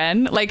pooped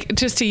when, like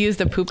just to use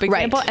the poop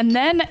example. Right. And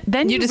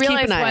then you just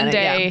realize one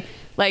day,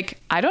 like,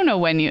 I don't know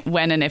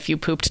when and if you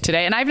pooped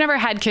today. And I've never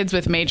had kids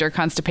with major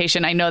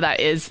constipation. I know that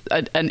is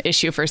an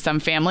issue for some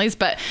families,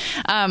 but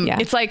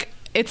it's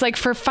like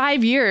for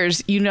 5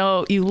 years, you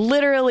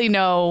literally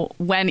know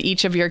when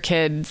each of your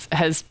kids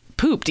has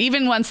pooped,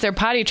 even once they're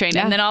potty trained.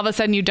 Yeah. And then all of a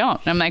sudden you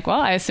don't. And I'm like, well,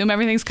 I assume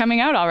everything's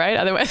coming out all right.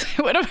 Otherwise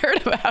I would have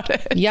heard about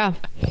it. Yeah.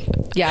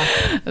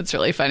 That's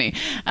really funny.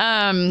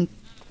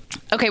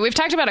 Okay, we've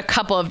talked about a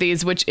couple of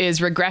these, which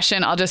is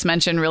regression. I'll just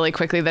mention really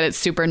quickly that it's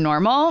super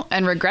normal.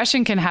 And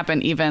regression can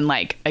happen even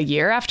like a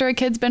year after a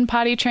kid's been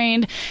potty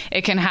trained.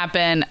 It can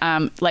happen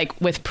like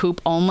with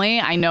poop only.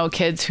 I know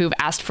kids who've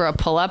asked for a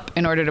pull-up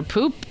in order to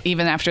poop,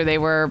 even after they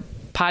were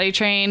potty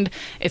trained.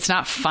 It's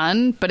not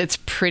fun, but it's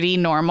pretty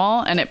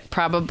normal, and it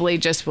probably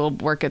just will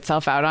work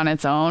itself out on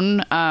its own.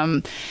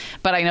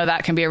 But I know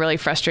that can be a really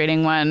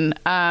frustrating one.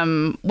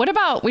 What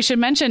about, we should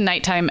mention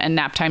nighttime and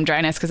naptime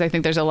dryness, because I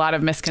think there's a lot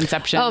of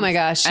misconceptions. Oh my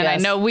gosh, and yes.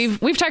 I know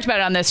we've talked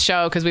about it on this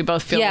show because we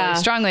both feel really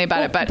strongly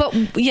about it. But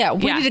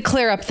we need to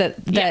clear up that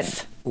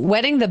yes.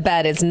 Wetting the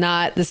bed is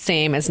not the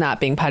same as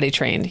not being potty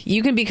trained.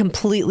 You can be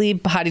completely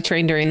potty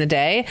trained during the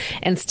day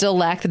and still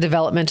lack the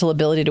developmental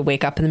ability to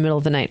wake up in the middle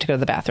of the night to go to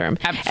the bathroom.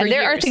 And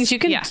there are things you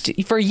can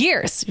do for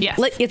years. Yes.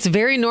 It's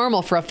very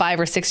normal for a 5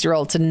 or 6 year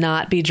old to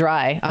not be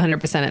dry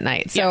 100% at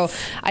night. So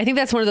I think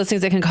that's one of those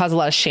things that can cause a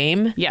lot of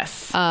shame.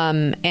 Yes.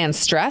 And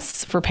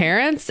stress for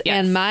parents.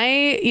 Yes. And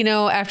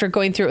after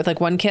going through it with like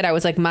one kid, I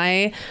was like,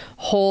 my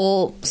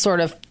whole sort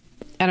of,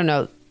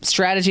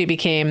 strategy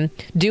became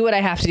do what I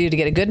have to do to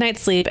get a good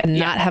night's sleep and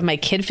not have my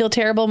kid feel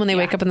terrible when they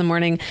wake up in the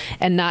morning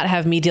and not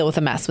have me deal with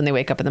a mess when they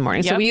wake up in the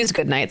morning. So we used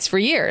good nights for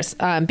years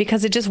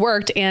because it just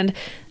worked. And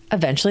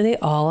eventually they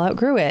all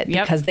outgrew it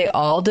because they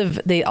all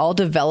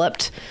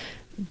developed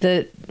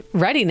the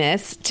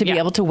readiness to be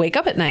able to wake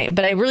up at night.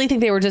 But I really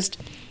think they were just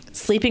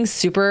sleeping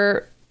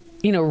super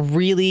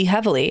really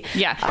heavily.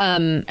 Yeah.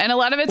 And a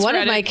lot of it's one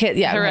of my kids,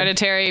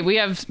 hereditary. We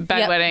have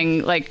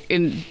bedwetting like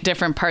in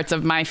different parts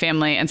of my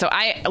family. And so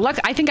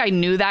I think I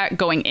knew that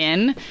going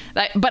in,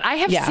 but I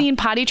have seen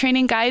potty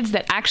training guides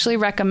that actually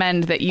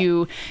recommend that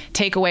you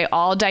take away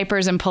all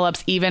diapers and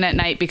pull-ups even at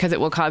night because it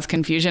will cause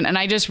confusion. And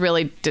I just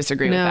really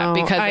disagree with that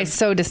because I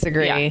so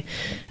disagree. Yeah.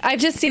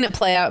 I've just seen it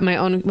play out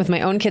with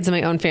my own kids and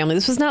my own family.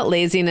 This was not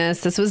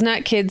laziness. This was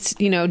not kids,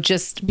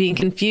 just being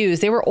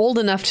confused. They were old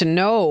enough to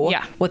know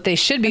what they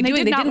should be doing.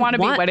 They didn't want to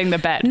be wetting the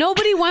bed.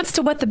 Nobody wants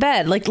to wet the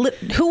bed. Like,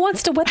 who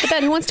wants to wet the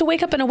bed? Who wants to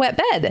wake up in a wet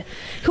bed?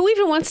 Who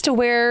even wants to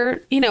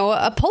wear,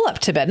 a pull-up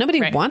to bed?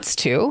 Nobody wants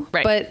to.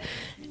 Right. But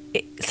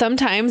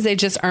sometimes they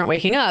just aren't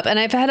waking up. And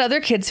I've had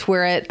other kids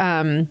where it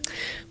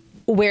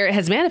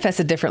has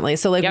manifested differently.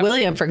 So like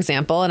William, for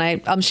example,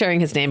 and I'm sharing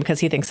his name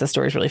because he thinks the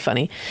story is really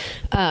funny,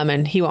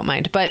 and he won't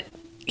mind. But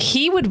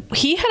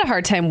he had a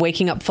hard time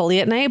waking up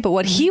fully at night, but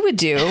what he would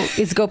do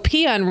is go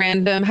pee on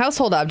random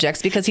household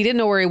objects because he didn't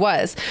know where he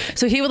was.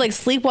 So he would like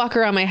sleepwalk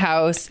around my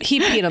house. He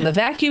peed on the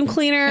vacuum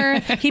cleaner.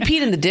 He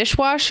peed in the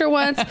dishwasher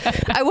once.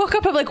 I woke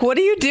up, I'm like, what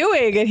are you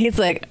doing? And he's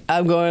like,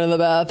 I'm going to the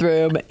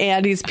bathroom.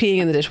 And he's peeing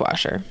in the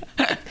dishwasher.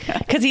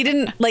 Because he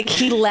didn't,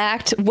 he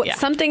lacked,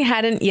 something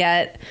hadn't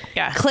yet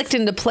clicked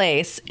into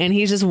place. And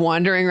he's just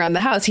wandering around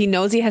the house. He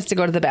knows he has to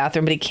go to the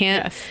bathroom, but he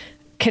can't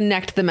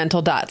connect the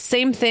mental dots.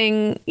 Same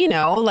thing,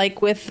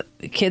 like with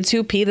kids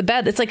who pee the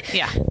bed. It's like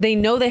they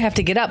know they have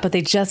to get up, but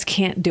they just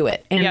can't do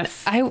it. And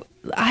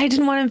I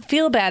didn't want him to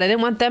feel bad. I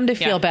didn't want them to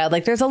feel bad.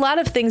 Like there's a lot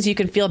of things you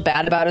can feel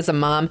bad about as a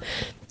mom.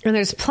 And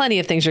there's plenty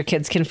of things your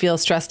kids can feel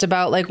stressed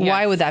about. Like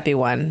why would that be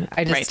one?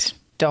 I just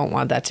don't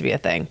want that to be a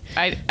thing.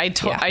 I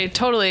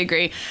totally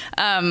agree.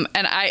 And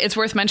it's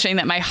worth mentioning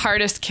that my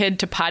hardest kid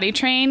to potty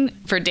train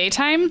for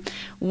daytime,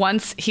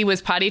 once he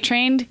was potty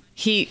trained,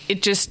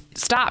 it just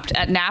stopped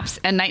at naps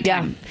and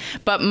nighttime. Yeah.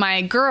 But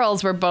my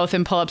girls were both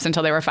in pull-ups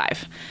until they were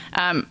 5.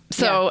 And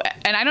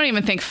I don't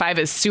even think 5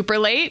 is super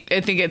late.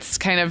 I think it's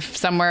kind of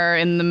somewhere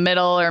in the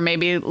middle or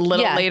maybe a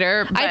little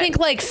later. I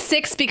think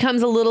 6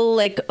 becomes a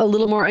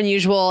little more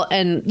unusual,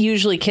 and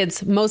usually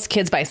most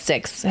kids by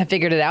 6 have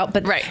figured it out.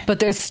 But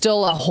there's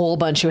still a whole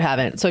bunch who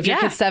haven't. So if your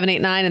kid's 7,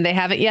 8, 9 and they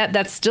haven't yet,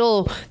 that's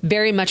still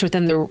very much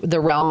within the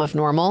realm of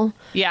normal.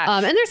 Yeah.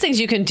 And there's things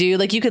you can do,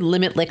 like you could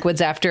limit liquids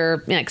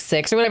after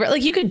 6 or whatever.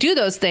 Like you could do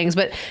those things,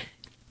 but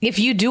if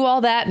you do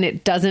all that and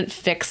it doesn't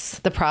fix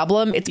the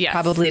problem, it's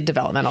probably a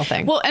developmental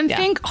thing. Well, and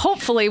think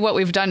hopefully what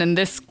we've done in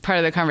this part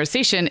of the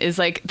conversation is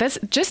like, this,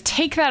 just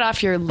take that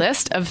off your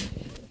list of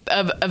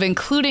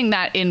including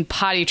that in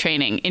potty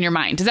training in your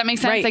mind. Does that make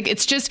sense? Right. Like,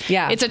 it's just,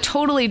 it's a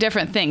totally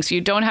different thing. So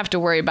you don't have to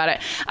worry about it.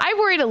 I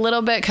worried a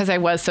little bit because I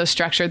was so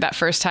structured that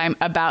first time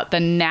about the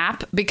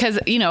nap, because,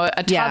 you know,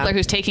 a toddler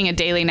who's taking a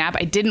daily nap,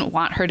 I didn't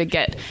want her to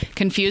get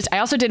confused. I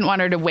also didn't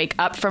want her to wake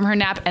up from her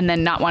nap and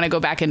then not want to go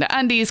back into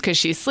undies because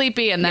she's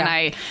sleepy. And then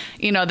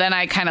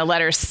I kind of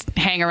let her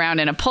hang around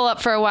in a pull-up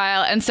for a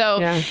while. And so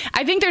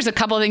I think there's a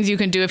couple of things you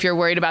can do if you're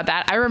worried about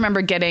that. I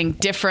remember getting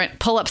different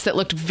pull-ups that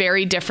looked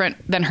very different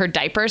than her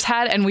diapers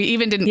had, and we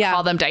even didn't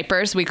call them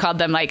diapers. We called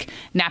them like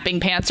napping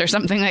pants or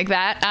something like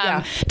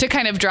that, to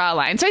kind of draw a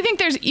line. So I think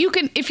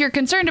if you're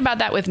concerned about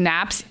that with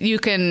naps, you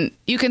can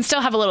still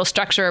have a little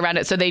structure around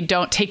it so they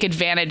don't take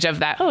advantage of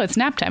that. Oh, it's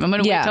nap time. I'm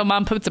going to wait till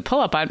mom puts a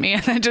pull-up on me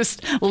and then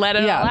just let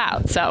it all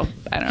out. So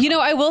I don't know. You know,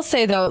 I will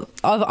say though,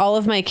 of all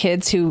of my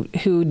kids who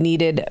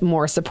needed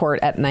more support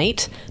at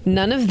night,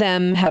 none of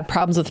them had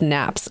problems with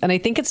naps. And I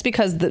think it's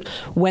because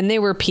when they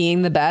were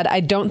peeing the bed,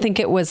 I don't think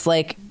it was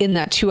like in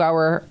that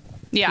 2-hour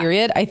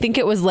period. I think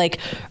it was like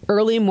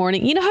early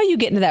morning. You know how you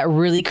get into that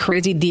really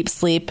crazy deep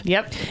sleep?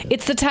 Yep.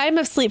 It's the time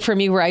of sleep for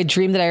me where I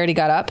dream that I already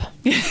got up.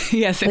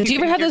 Yes. Like, do you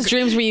ever have those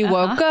dreams where you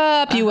woke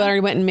up, you already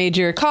went and made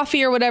your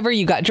coffee or whatever,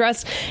 you got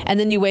dressed, and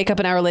then you wake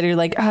up an hour later, you're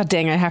like, oh,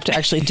 dang, I have to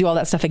actually do all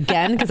that stuff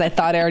again because I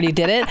thought I already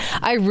did it.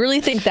 I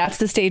really think that's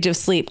the stage of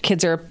sleep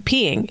kids are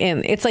peeing.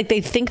 And it's like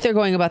they think they're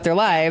going about their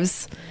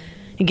lives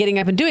and getting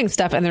up and doing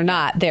stuff, and they're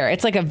not there.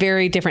 It's like a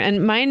very different,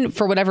 and mine,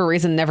 for whatever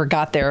reason, never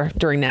got there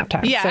during nap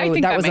time. Yeah, so I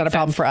think that was not a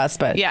problem sense for us,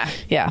 but yeah,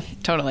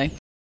 totally.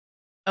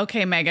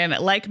 Okay, Megan,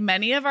 like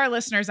many of our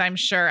listeners, I'm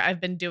sure I've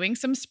been doing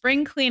some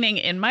spring cleaning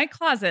in my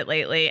closet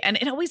lately, and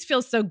it always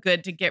feels so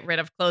good to get rid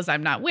of clothes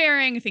I'm not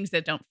wearing, things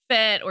that don't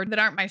fit or that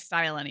aren't my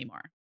style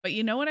anymore. But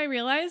you know what I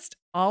realized?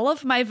 All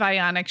of my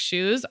Vionic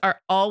shoes are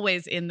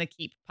always in the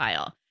keep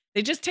pile.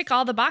 They just tick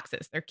all the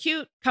boxes. They're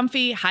cute,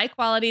 comfy, high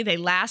quality. They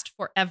last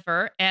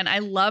forever. And I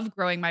love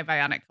growing my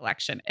Vionic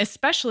collection,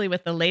 especially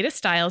with the latest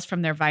styles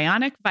from their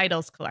Vionic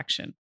Vitals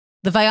collection.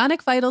 The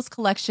Vionic Vitals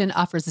collection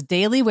offers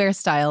daily wear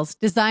styles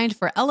designed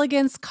for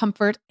elegance,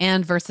 comfort,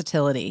 and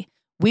versatility.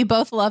 We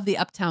both love the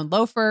Uptown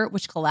loafer,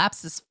 which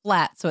collapses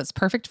flat, so it's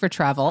perfect for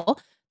travel.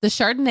 The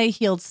Chardonnay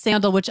heeled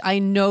sandal, which I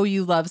know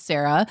you love,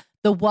 Sarah.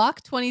 The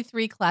Walk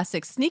 23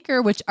 classic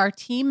sneaker, which our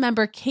team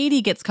member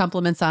Katie gets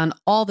compliments on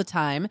all the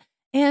time.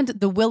 And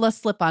the Willa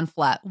slip-on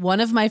flat,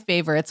 one of my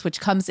favorites, which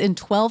comes in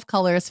 12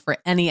 colors for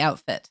any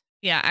outfit.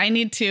 Yeah, I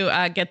need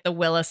to get the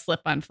Willa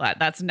slip-on flat.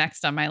 That's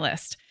next on my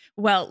list.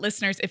 Well,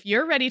 listeners, if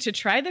you're ready to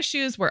try the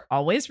shoes we're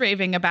always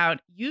raving about,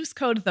 use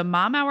code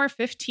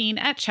TheMomHour15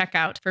 at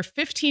checkout for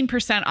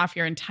 15% off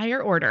your entire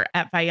order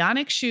at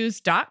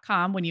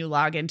VionicShoes.com when you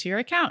log into your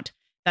account.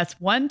 That's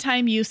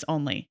one-time use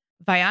only.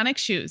 Vionic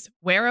Shoes,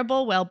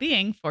 wearable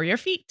well-being for your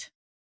feet.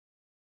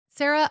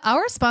 Sarah,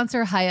 our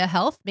sponsor, Hiya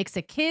Health, makes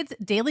a kids'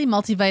 daily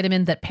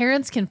multivitamin that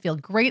parents can feel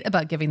great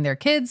about giving their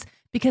kids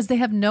because they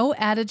have no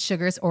added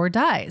sugars or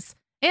dyes.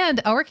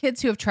 And our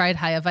kids who have tried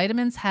Hiya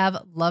vitamins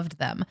have loved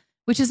them,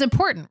 which is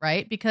important,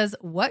 right? Because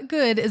what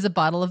good is a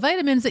bottle of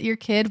vitamins that your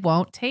kid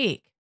won't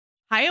take?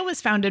 Hiya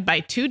was founded by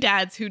two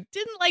dads who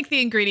didn't like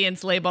the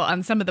ingredients label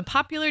on some of the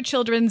popular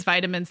children's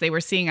vitamins they were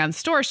seeing on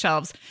store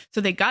shelves, so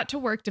they got to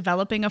work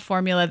developing a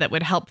formula that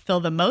would help fill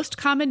the most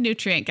common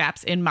nutrient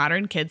gaps in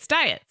modern kids'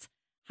 diets.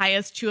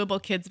 Hiya's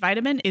Chewable Kids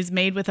Vitamin is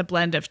made with a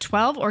blend of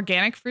 12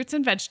 organic fruits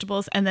and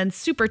vegetables and then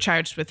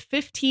supercharged with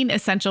 15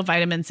 essential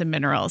vitamins and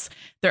minerals.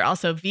 They're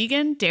also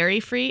vegan,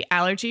 dairy-free,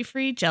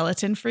 allergy-free,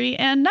 gelatin-free,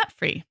 and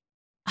nut-free.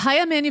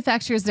 Hiya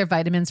manufactures their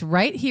vitamins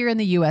right here in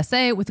the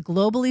USA with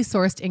globally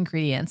sourced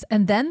ingredients,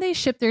 and then they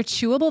ship their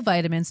chewable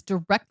vitamins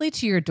directly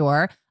to your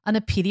door on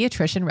a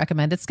pediatrician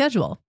recommended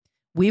schedule.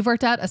 We've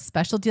worked out a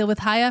special deal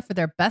with Hiya for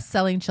their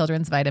best-selling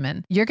children's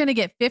vitamin. You're going to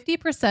get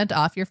 50%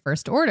 off your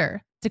first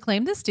order. To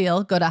claim this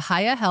deal, go to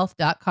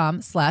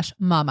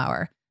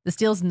hiyahealth.com/momhour. This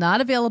deal's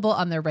not available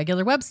on their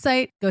regular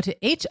website. Go to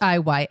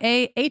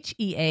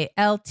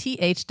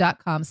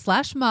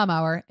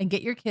hiyahealth.com/momhour and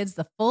get your kids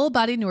the full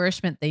body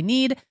nourishment they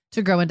need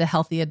to grow into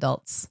healthy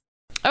adults.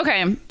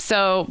 Okay,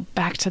 so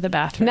back to the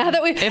bathroom. Now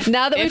that we've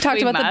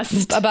talked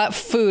about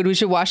food, we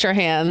should wash our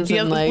hands.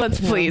 Yeah, let's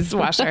please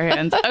wash our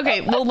hands.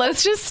 Okay, well,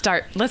 let's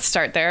start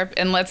there,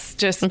 and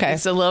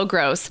it's a little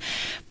gross,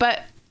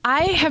 but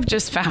I have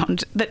just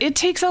found that it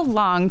takes a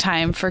long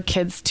time for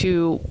kids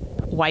to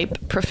wipe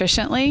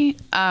proficiently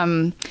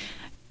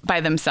by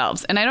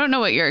themselves. And I don't know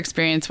what your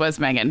experience was,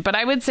 Megan, but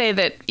I would say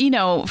that,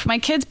 if my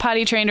kids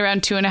potty trained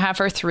around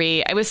 2.5 or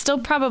 3, I was still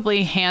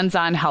probably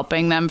hands-on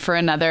helping them for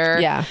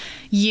another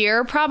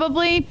year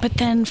probably. But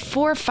then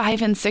 4,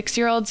 5, and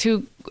 6-year-olds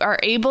who are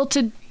able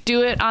to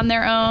do it on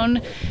their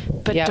own,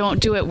 but don't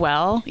do it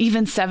well,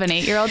 even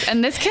 7-8-year-olds.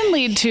 And this can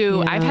lead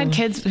to, I've had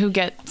kids who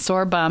get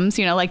sore bums,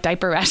 like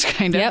diaper rash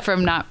kind of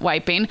from not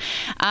wiping.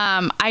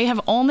 I have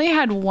only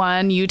had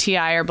one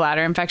UTI or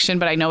bladder infection,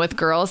 but I know with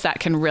girls that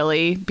can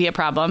really be a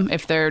problem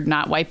if they're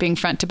not wiping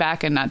front to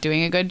back and not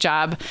doing a good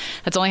job.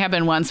 That's only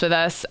happened once with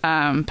us.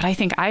 But I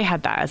think I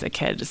had that as a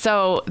kid.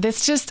 So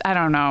this just, I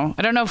don't know.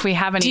 I don't know if we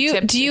have any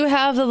tips. Do you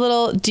have the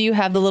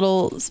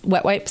little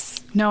wet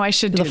wipes? No, I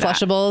should do the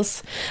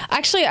flushables.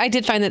 Actually, I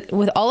did find that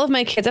with all of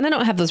my kids, and I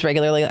don't have those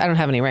regularly. I don't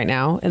have any right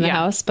now in the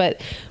house,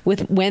 but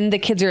when the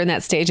kids are in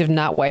that stage of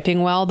not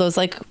wiping well, those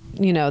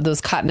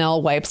those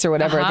Cottonelle wipes or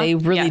whatever, they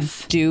really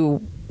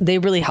do. They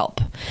really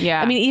help.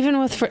 Yeah. I mean,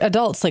 even for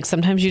adults, like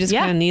sometimes you just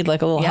kind of need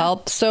like a little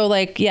help. So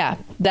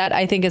that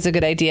I think is a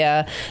good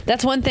idea.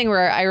 That's one thing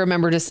where I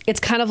remember it's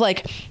kind of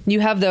like you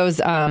have those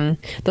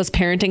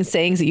parenting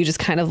sayings that you just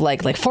kind of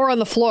like 4 on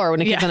the floor when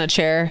a kid's on a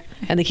chair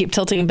and they keep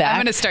tilting back. I'm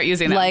going to start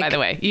using that, by the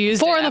way. You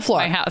used 4 on the floor.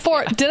 My house.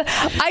 4.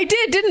 I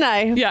did, didn't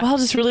I? Yeah. Well, it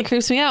just really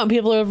creeps me out. And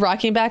people are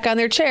rocking back on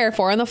their chair,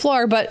 4 on the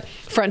floor, but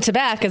front to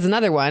back is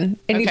another one.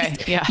 And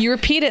you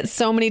repeat it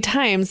so many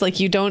times, like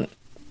you don't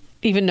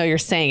even know you're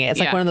saying it. It's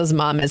like one of those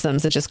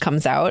momisms that just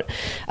comes out.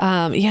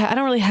 I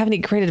don't really have any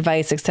great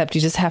advice except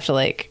you just have to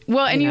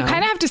and you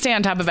kind of have to stay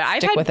on top of it.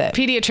 I've had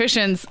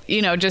pediatricians,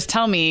 just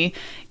tell me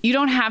you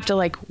don't have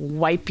to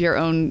wipe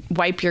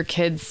your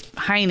kid's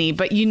hiney,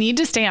 but you need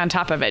to stay on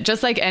top of it,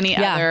 just like any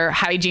other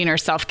hygiene or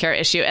self-care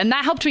issue. And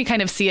that helped me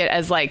kind of see it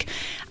as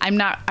I'm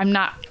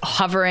not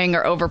hovering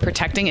or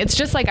overprotecting. It's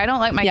just I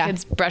don't let my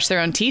kids brush their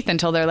own teeth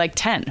until they're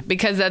 10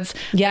 because they're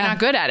not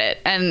good at it.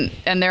 And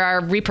there are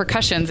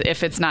repercussions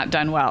if it's not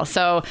done well.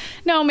 So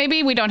no,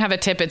 maybe we don't have a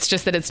tip. It's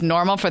just that it's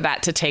normal for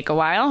that to take a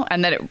while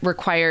and that it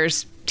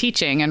requires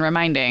teaching and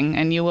reminding,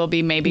 and you will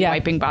be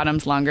wiping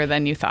bottoms longer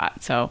than you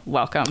thought. So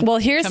welcome. Well,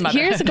 here's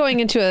going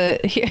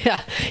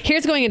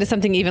into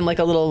something even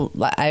a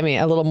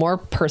little more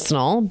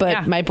personal,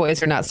 but my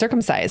boys are not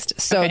circumcised.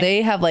 So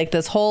they have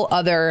this whole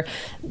other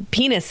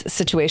penis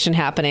situation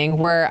happening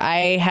where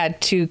I had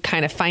to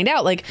kind of find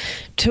out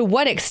to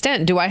what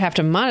extent do I have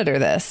to monitor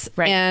this?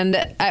 Right. And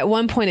at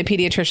one point a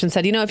pediatrician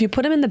said, if you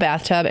put them in the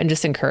bathtub and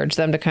just encourage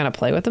them to kind of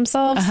play with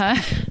themselves a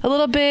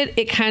little bit,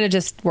 it kind of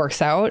just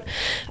works out.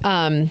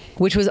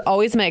 Which was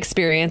always my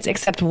experience,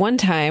 except one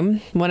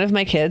time, one of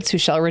my kids, who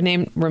shall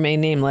remain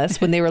nameless,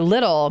 when they were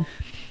little,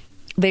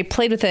 they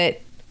played with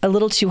it a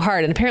little too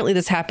hard. And apparently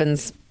this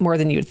happens more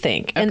than you'd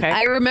think. And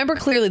I remember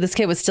clearly this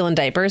kid was still in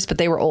diapers, but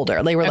they were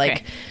older. They were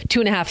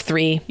 2.5,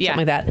 3, something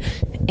like that.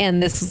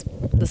 And this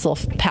little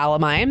pal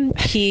of mine,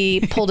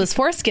 he pulled his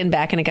foreskin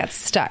back and it got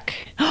stuck.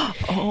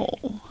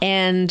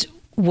 And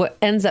what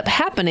ends up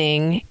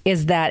happening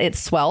is that it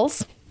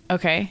swells.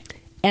 Okay.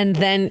 And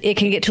then it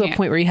can get to a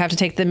point where you have to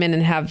take them in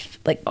and have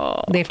they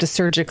have to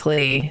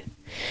surgically.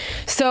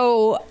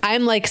 So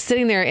I'm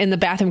sitting there in the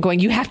bathroom going,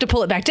 you have to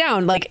pull it back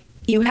down.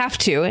 You have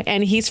to.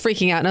 And he's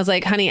freaking out. And I was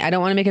like, honey, I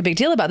don't want to make a big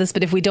deal about this,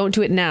 but if we don't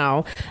do it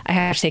now, I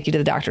have to take you to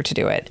the doctor to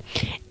do it.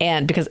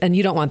 And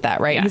you don't want that,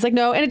 right? And he's like,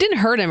 no. And it didn't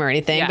hurt him or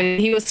anything, but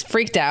he was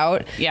freaked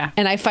out. Yeah.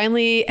 And I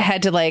finally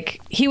had to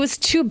he was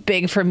too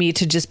big for me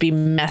to just be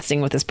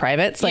messing with his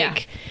privates.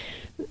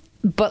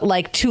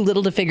 But too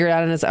little to figure it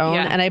out on his own.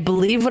 And I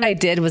believe what I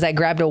did was I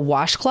grabbed a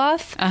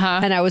washcloth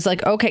and I was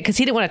like, okay, because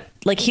he didn't want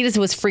to, he just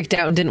was freaked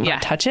out and didn't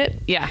want to touch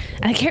it. Yeah.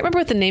 And I can't remember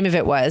what the name of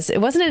it was. It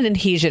wasn't an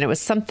adhesion. It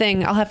was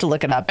something, I'll have to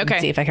look it up and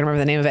see if I can remember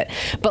the name of it.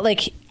 But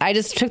I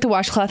just took the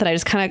washcloth and I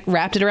just kind of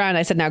wrapped it around.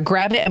 I said, now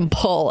grab it and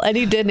pull. And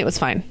he did, and it was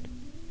fine.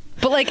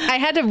 But I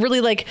had to really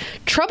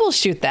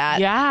troubleshoot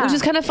that, which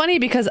is kind of funny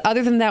because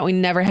other than that, we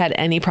never had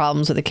any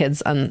problems with the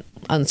kids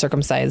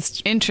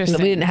uncircumcised.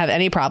 Interesting. We didn't have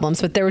any problems,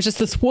 but there was just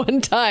this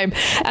one time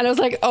and I was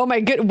like, oh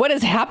my good, what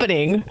is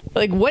happening?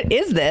 What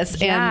is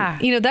this? Yeah.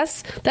 And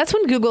that's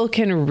when Google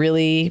can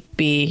really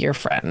be your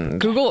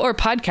friend. Google or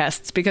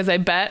podcasts, because I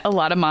bet a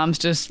lot of moms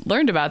just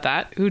learned about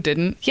that who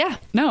didn't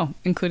know,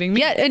 including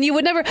me. Yeah. And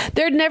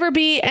there'd never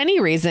be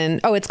any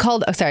reason. Oh, it's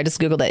called, I just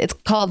Googled it. It's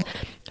called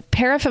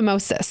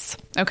paraphimosis.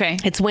 Okay.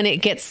 It's when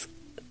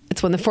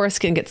the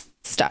foreskin gets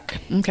stuck.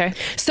 Okay.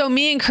 So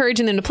me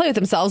encouraging them to play with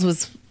themselves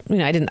was,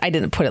 I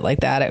didn't put it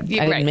like that. I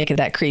didn't make it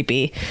that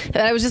creepy. And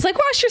I was just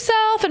wash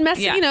yourself and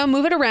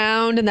move it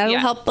around, and that'll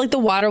help. The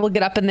water will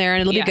get up in there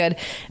and it'll be good.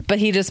 But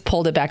he just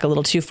pulled it back a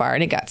little too far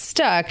and it got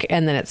stuck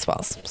and then it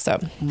swells. So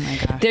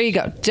there you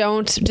go.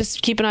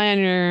 Just keep an eye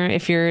on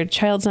if your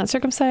child's not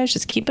circumcised,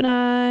 just keep an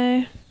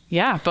eye.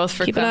 Yeah, both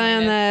for keep an eye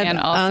on that and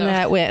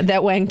also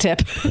that wang tip.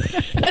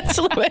 That's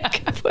the way I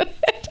can put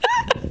it.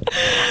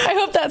 I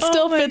hope that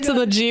still fits in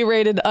the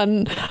G-rated.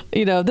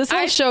 This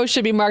whole show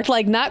should be marked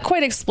not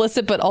quite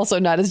explicit, but also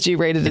not as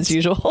G-rated as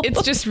usual.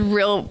 It's just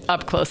real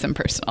up close and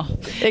personal.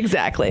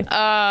 Exactly.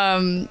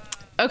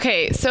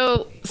 Okay,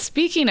 so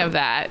speaking of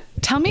that,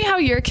 tell me how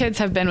your kids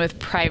have been with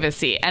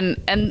privacy.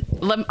 And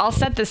I'll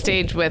set the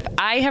stage with,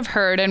 I have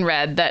heard and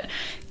read that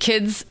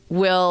kids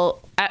will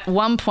at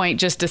one point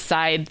just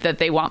decide that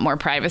they want more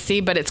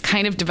privacy, but it's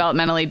kind of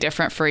developmentally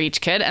different for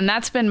each kid. And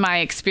that's been my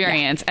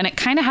experience. Yeah. And it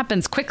kind of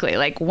happens quickly.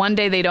 Like one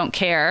day they don't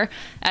care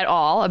at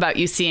all about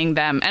you seeing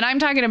them. And I'm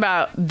talking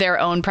about their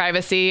own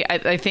privacy.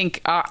 I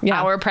think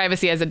our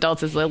privacy as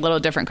adults is a little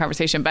different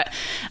conversation. But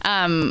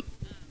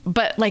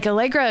like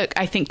Allegra,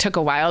 I think took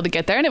a while to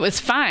get there, and it was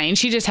fine.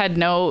 She just had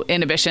no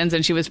inhibitions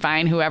and she was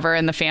fine. Whoever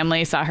in the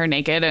family saw her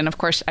naked. And of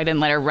course I didn't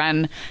let her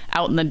run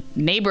out in the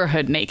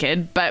neighborhood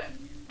naked, but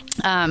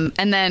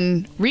and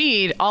then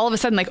Reed all of a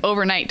sudden, like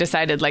overnight,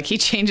 decided like he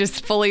changes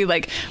fully,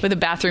 like with the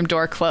bathroom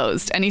door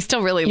closed, and he's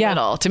still really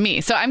little to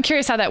me. So I'm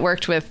curious how that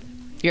worked with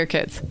your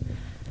kids.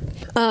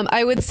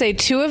 I would say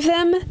 2 of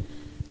them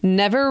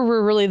never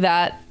were really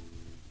that.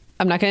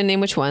 I'm not going to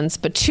name which ones,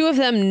 but 2 of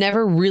them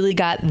never really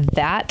got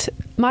that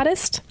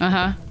modest.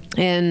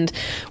 And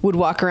would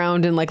walk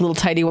around in like little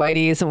tidy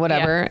whities and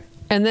whatever.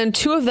 Yeah. And then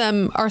 2 of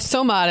them are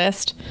so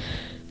modest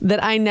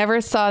that I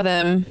never saw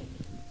them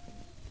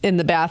in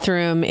the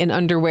bathroom in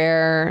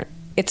underwear.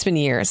 It's been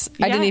years.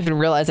 I didn't even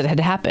realize it had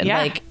happened.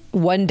 Like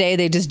one day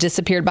they just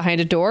disappeared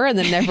behind a door and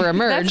then never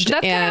emerged.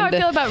 That's kind of how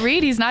I feel about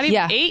Reed. He's not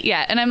even 8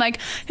 yet. And I'm like,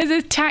 is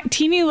this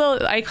teeny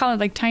little, I call it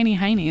like tiny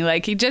Heiny.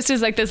 Like he just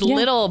is like this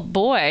little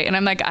boy. And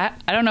I'm like, I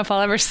don't know if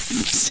I'll ever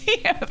see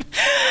him.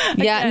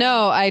 Yeah,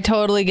 no, I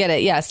totally get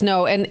it. Yes,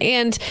 no.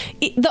 And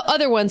the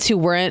other ones who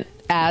weren't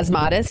as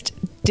modest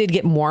did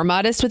get more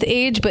modest with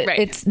age, but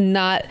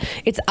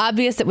it's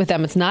obvious that with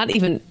them, it's not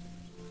even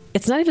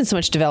so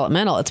much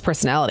developmental, it's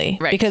personality.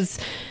 Right. Because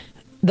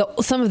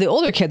some of the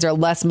older kids are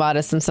less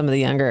modest than some of the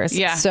younger.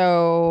 Yeah.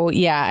 So,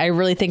 I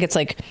really think it's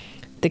like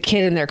the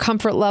kid in their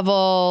comfort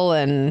level,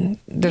 and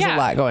there's a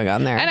lot going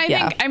on there. And I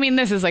think,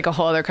 this is like a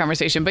whole other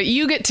conversation, but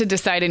you get to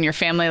decide in your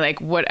family, like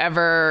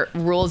whatever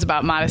rules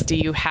about modesty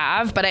you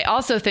have. But I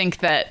also think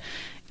that,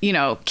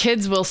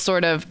 kids will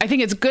I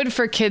think it's good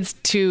for kids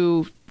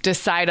to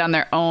decide on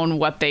their own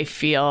what they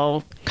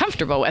feel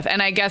comfortable with.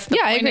 And I guess the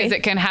point is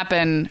it can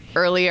happen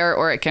earlier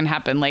or it can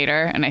happen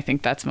later. And I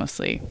think that's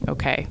mostly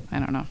okay. I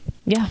don't know.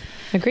 Yeah,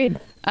 agreed.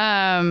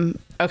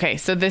 Okay,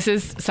 so this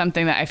is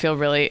something that I feel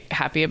really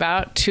happy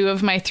about. 2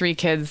 of my 3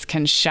 kids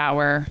can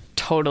shower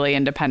totally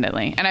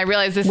independently. And I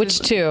realize Which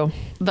 2?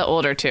 The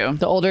older 2.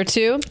 The older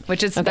 2?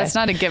 Which is, that's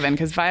not a given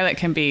because Violet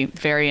can be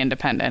very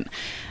independent.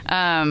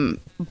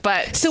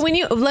 But so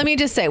let me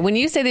just say, when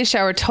you say they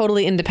shower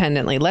totally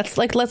independently,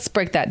 let's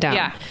break that down.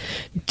 Yeah.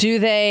 Do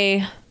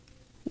they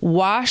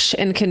wash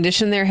and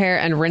condition their hair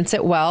and rinse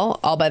it well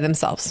all by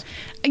themselves?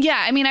 Yeah.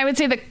 I would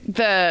say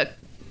the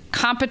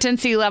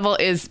competency level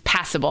is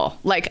passable.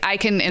 Like I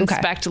can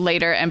inspect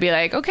later and be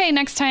like, okay,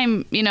 next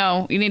time, you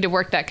need to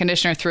work that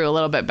conditioner through a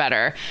little bit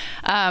better.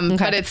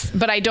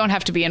 But I don't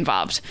have to be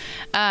involved.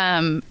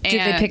 Do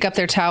they pick up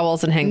their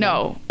towels and hang them?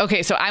 No.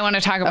 Okay. So I want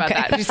to talk about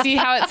that. You see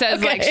how it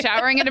says like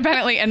showering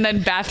independently and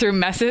then bathroom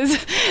messes.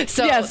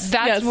 So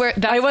where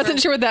I wasn't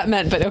sure what that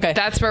meant, but okay.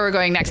 That's where we're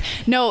going next.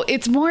 No,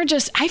 it's more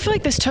just, I feel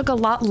like this took a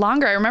lot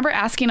longer. I remember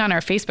asking on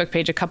our Facebook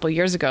page a couple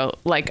years ago,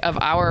 like of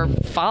our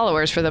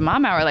followers for the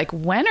Mom Hour, like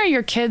when were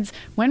your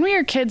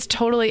kids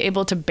totally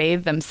able to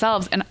bathe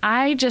themselves? And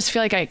I just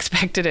feel like I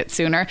expected it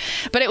sooner,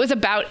 but it was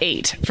about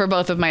 8 for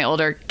both of my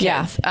older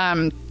kids.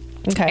 Yeah.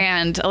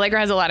 And Allegra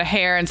has a lot of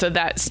hair, and so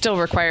that still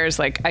requires,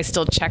 like, I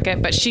still check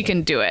it, but she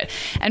can do it.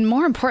 And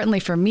more importantly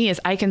for me is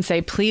I can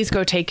say, please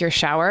go take your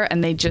shower,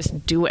 and they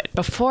just do it.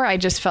 Before, I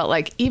just felt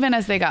like, even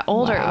as they got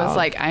older, it was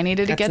like, I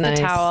needed to get the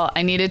towel,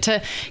 I needed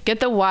to get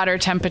the water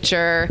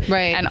temperature,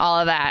 and all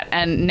of that.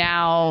 And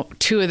now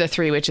 2 of the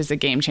 3, which is a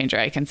game changer,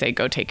 I can say,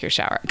 go take your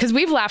shower. Because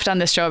we've laughed on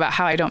this show about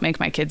how I don't make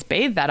my kids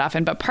bathe that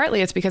often, but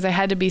partly it's because I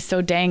had to be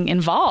so dang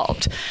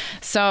involved.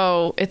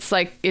 So it's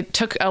like, it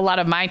took a lot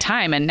of my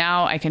time, and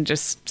now I can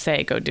just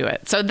say, go do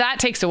it. So that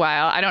takes a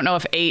while. I don't know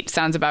if 8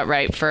 sounds about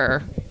right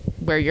for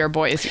where your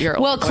boys,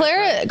 well,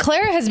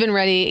 Clara has been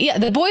ready. Yeah,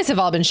 the boys have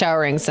all been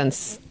showering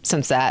since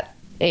that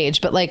age,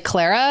 but like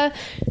Clara,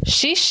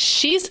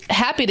 she's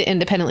happy to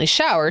independently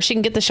shower. She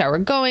can get the shower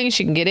going.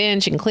 She can get in.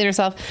 She can clean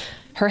herself.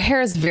 Her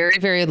hair is very,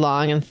 very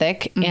long and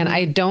thick, and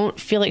I don't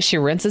feel like she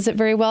rinses it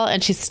very well,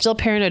 and she's still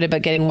paranoid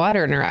about getting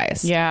water in her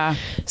eyes. Yeah.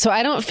 So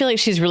I don't feel like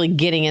she's really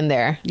getting in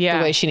there the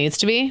way she needs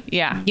to be.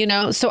 Yeah.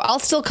 So I'll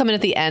still come in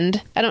at the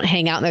end. I don't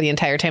hang out in there the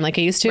entire time like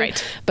I used to.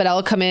 Right. But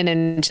I'll come in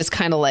and just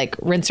kind of like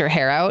rinse her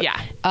hair out. Yeah.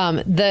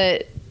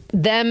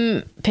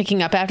 Them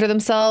picking up after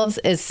themselves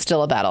is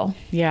still a battle.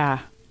 Yeah.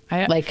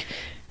 Like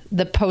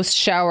the post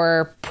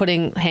shower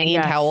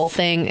hanging towel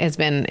thing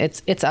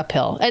it's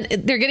uphill, and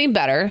they're getting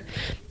better.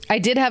 I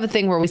did have a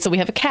thing where we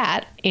have a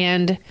cat,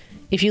 and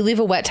if you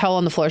leave a wet towel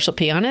on the floor, she'll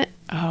pee on it.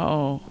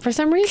 Oh. For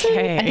some reason.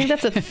 Okay. I think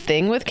that's a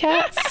thing with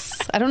cats.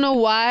 I don't know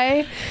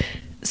why.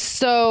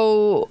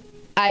 So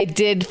I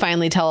did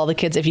finally tell all the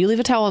kids, if you leave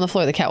a towel on the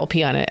floor, the cat will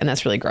pee on it, and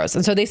that's really gross.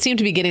 And so they seem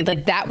to be getting,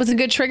 like, that was a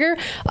good trigger.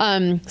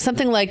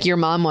 Something like your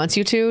mom wants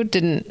you to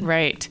didn't.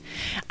 Right.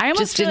 I almost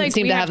just feel didn't like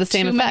seem we to have have the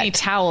same too effect. many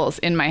towels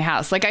in my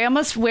house. Like, I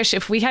almost wish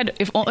if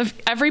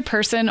every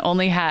person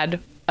only had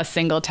a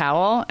single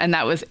towel and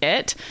that was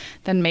it,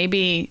 then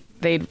maybe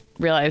they'd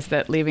realize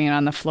that leaving it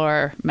on the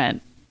floor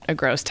meant a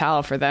gross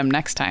towel for them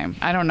next time.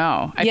 I don't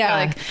know. I feel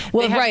like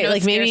they have no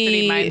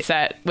scarcity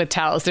mindset with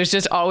towels. There's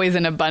just always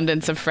an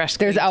abundance of fresh.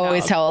 There's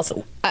always towels.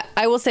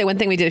 I will say one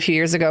thing we did a few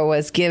years ago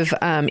was give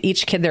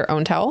each kid their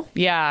own towel.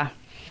 Yeah.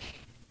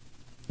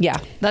 Yeah.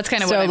 That's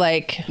kind of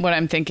what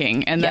I'm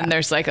thinking. And then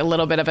there's like a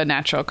little bit of a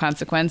natural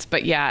consequence.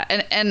 But yeah.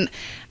 And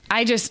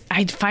I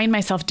find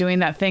myself doing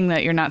that thing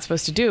that you're not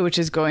supposed to do, which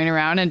is going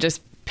around and just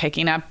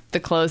picking up the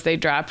clothes they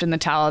dropped and the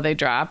towel they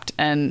dropped.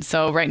 And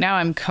so right now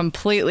I'm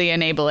completely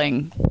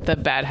enabling the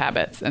bad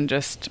habits and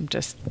just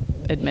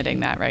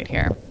admitting that right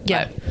here.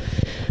 Yeah.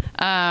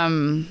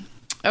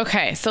 But,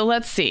 okay. So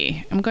let's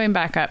see. I'm going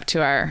back up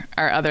to our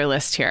other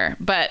list here,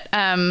 but, do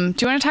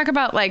you want to talk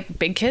about like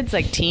big kids,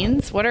 like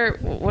teens? What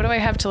do I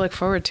have to look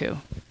forward to?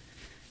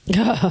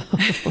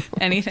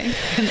 Anything?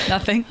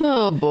 Nothing?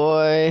 Oh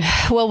boy.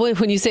 Well,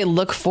 when you say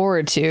look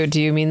forward to,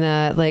 do you mean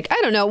that, like, I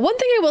don't know. One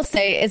thing I will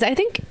say is I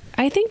think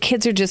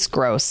kids are just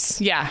gross.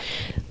 Yeah.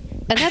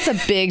 And that's a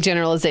big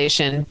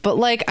generalization. But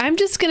like, I'm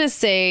just going to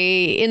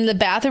say in the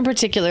bathroom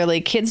particularly,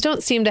 kids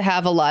don't seem to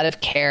have a lot of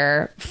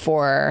care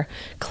for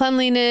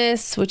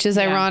cleanliness, which is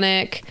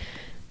ironic.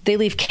 They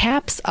leave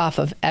caps off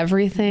of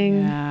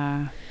everything.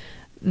 Yeah.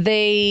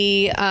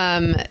 They,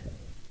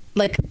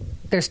 like,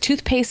 there's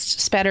toothpaste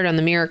spattered on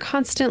the mirror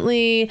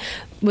constantly.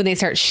 When they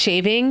start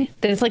shaving,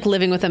 then it's like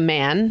living with a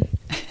man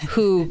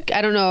who,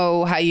 I don't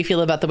know how you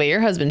feel about the way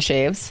your husband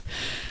shaves,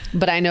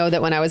 but I know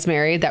that when I was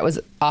married, that was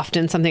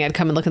often something I'd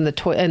come and look in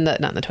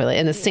the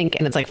in the sink,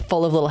 and it's like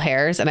full of little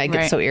hairs, and I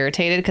get so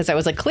irritated because I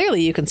was like,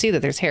 clearly you can see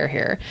that there's hair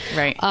here.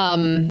 Right.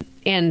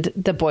 And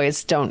the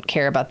boys don't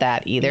care about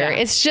that either. Yeah.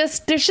 It's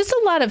just, there's just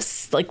a lot of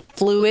like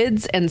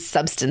fluids and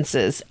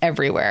substances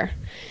everywhere.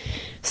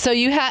 So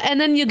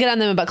and then you get on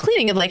them about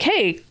cleaning it, like,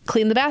 hey,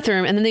 clean the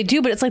bathroom. And then they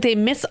do, but it's like they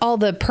miss all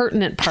the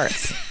pertinent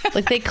parts.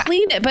 Like they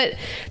clean it, but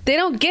they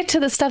don't get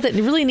to the stuff that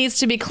really needs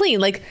to be cleaned.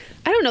 Like,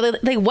 I don't know,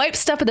 they wipe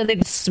stuff and then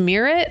they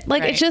smear it.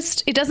 Like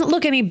it doesn't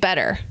look any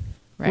better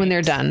when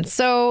they're done.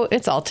 So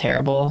it's all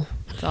terrible.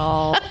 It's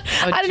all,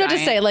 I don't know what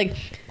to say. Like,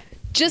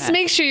 just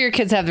make sure your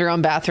kids have their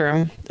own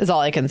bathroom is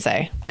all I can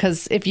say.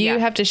 Because if you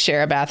have to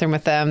share a bathroom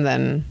with them,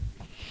 then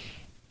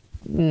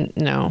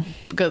no.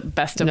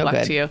 Best of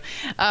luck to you.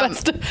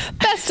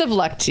 Best of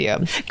luck to you.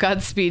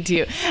 Godspeed to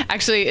you.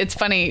 Actually, it's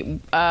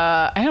funny.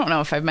 I don't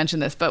know if I've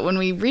mentioned this, but when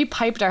we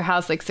repiped our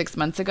house like 6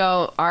 months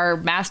ago, our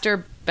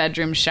master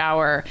bedroom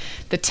shower,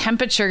 the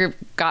temperature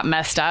got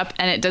messed up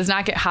and it does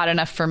not get hot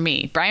enough for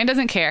me. Brian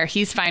doesn't care.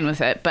 He's fine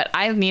with it, but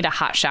I need a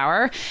hot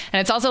shower.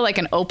 And it's also like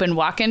an open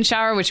walk-in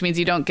shower, which means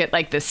you don't get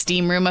like the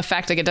steam room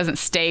effect. Like it doesn't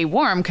stay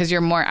warm because you're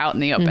more out in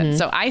the open. Mm-hmm.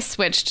 So I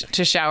switched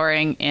to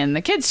showering in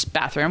the kids'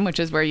 bathroom, which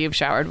is where you've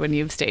showered when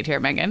you've stayed here,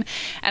 Megan.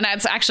 And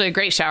it's actually a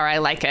great shower. I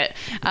like it.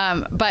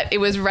 But it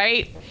was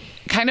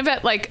kind of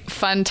at like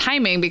fun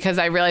timing because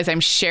I realize I'm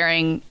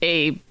sharing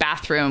a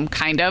bathroom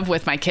kind of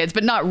with my kids,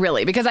 but not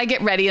really, because I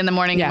get ready in the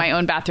morning in my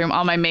own bathroom,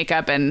 all my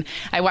makeup, and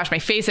I wash my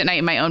face at night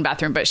in my own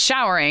bathroom, but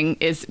showering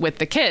is with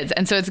the kids.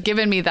 And so it's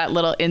given me that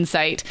little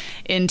insight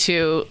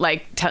into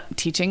like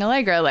teaching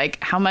Allegra,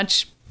 like how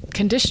much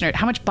conditioner,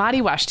 how much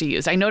body wash to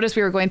use. I noticed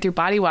we were going through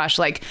body wash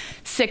like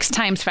 6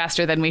 times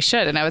faster than we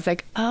should. And I was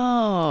like,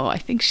 oh, I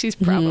think she's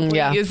probably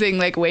using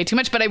like way too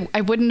much, but I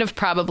wouldn't have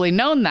probably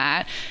known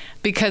that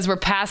because we're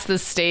past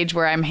this stage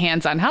where I'm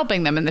hands-on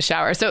helping them in the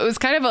shower. So it was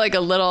kind of like a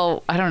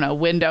little, I don't know,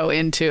 window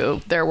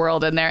into their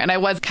world in there. And I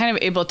was kind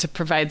of able to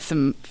provide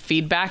some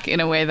feedback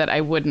in a way that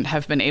I wouldn't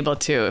have been able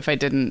to if I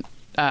didn't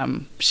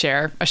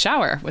share a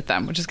shower with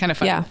them, which is kind of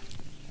fun. Yeah.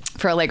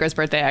 For Allegra's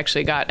birthday, I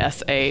actually got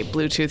us a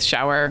Bluetooth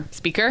shower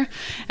speaker,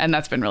 and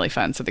that's been really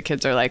fun. So the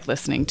kids are like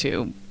listening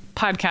to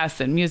podcasts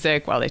and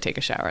music while they take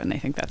a shower, and they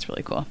think that's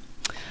really cool.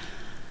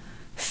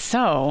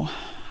 So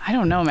I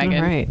don't know,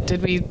 Megan. Right.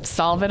 Did we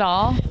solve it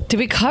all? Did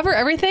we cover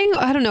everything?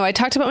 I don't know. I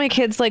talked about my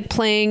kids like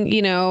playing,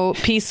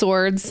 pea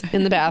swords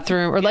in the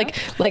bathroom, or like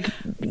I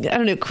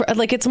don't know,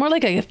 like it's more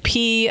like a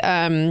pea.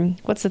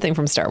 What's the thing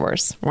from Star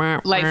Wars?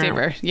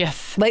 Lightsaber.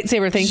 Yes.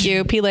 Lightsaber. Thank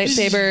you. Pea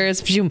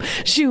lightsabers. Zoom,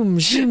 zoom,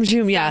 zoom,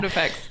 zoom. Yeah. Sound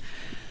effects.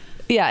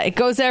 Yeah, it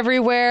goes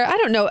everywhere. I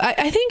don't know.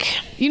 I think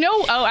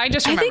I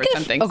just remembered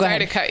something. Sorry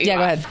to cut you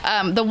off. Go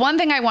ahead. The one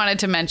thing I wanted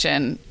to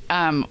mention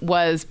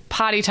was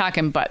potty talk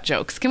and butt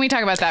jokes. Can we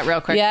talk about that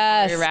real quick?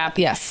 Yes. Before we wrap?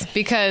 Yes.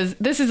 Because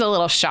this is a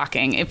little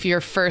shocking. If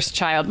your first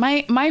child,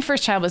 my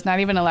first child was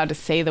not even allowed to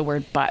say the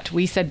word butt.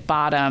 We said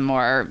bottom,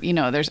 or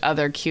there's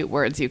other cute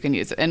words you can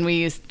use, and we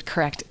used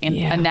correct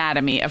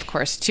anatomy, of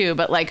course, too.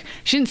 But like,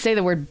 she didn't say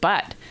the word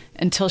butt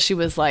until she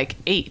was like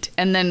 8,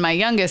 and then my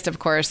youngest, of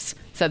course,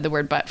 said the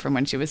word butt from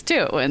when she was 2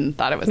 and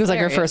thought it was like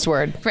her first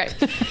word. Right.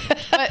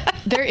 But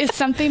There is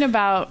something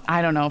about,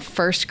 I don't know,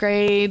 first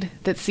grade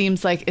that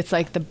seems like it's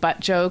like the butt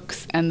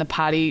jokes and the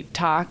potty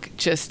talk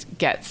just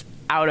gets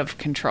out of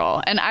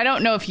control. And I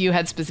don't know if you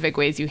had specific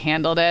ways you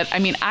handled it. I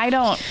mean,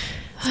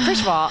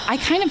 first of all, I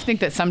kind of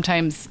think that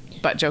sometimes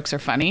butt jokes are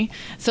funny.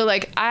 So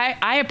like,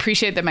 I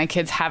appreciate that my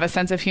kids have a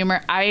sense of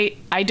humor. I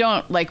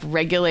don't like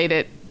regulate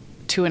it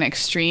to an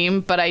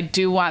extreme, but I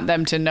do want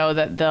them to know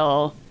that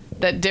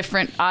that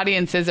different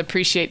audiences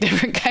appreciate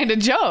different kind of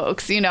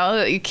jokes,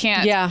 that you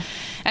can't. Yeah.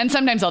 And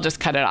sometimes I'll just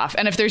cut it off.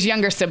 And if there's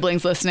younger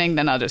siblings listening,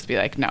 then I'll just be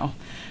like, no.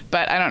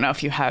 But I don't know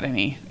if you had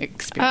any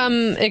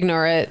experience.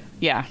 Ignore it.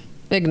 Yeah.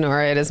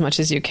 Ignore it as much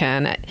as you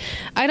can.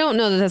 I don't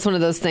know that that's one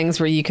of those things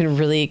where you can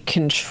really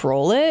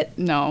control it.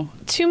 No.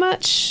 Too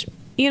much,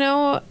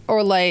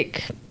 or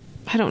like,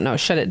 I don't know,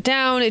 shut it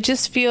down. It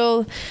just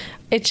feels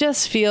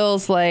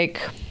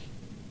like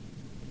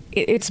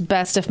it's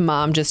best if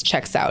mom just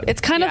checks out.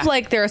 It's kind of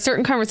like there are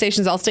certain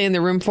conversations I'll stay in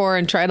the room for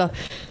and try to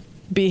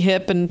be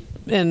hip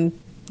and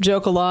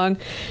joke along.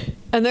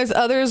 And there's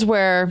others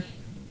where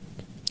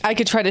I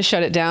could try to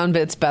shut it down,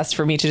 but it's best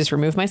for me to just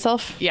remove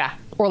myself. Yeah.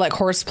 Or like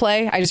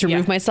horseplay. I just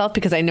remove myself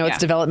because I know it's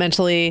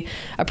developmentally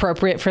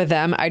appropriate for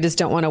them. I just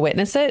don't want to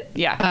witness it.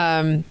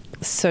 Yeah.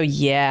 So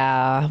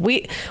yeah,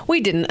 we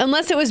didn't,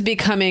 unless it was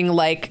becoming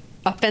like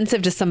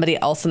offensive to somebody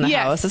else in the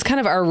house. It's kind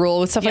of our rule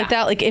with stuff like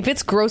that. Like if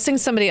it's grossing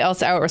somebody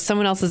else out or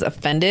someone else is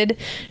offended,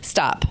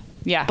 stop.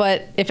 Yeah.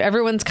 But if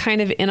everyone's kind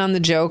of in on the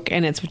joke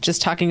and it's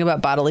just talking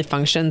about bodily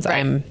functions,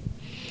 right.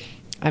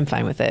 I'm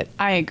fine with it.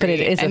 I agree. But it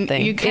is a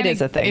thing. It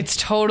is a thing. It's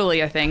totally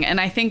a thing. And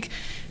I think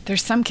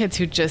there's some kids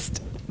who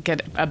just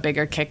get a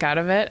bigger kick out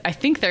of it. I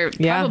think they're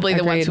probably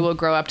the ones who will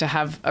grow up to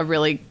have a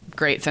really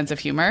great sense of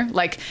humor.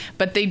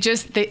 But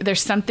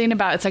there's something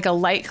about, it's like a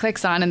light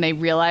clicks on and they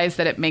realize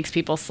that it makes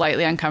people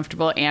slightly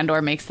uncomfortable and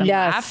or makes them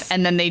laugh.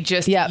 And then they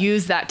just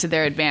use that to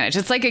their advantage.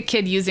 It's like a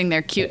kid using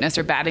their cuteness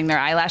or batting their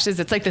eyelashes.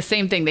 It's like the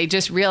same thing. They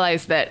just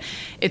realize that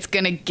it's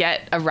going to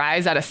get a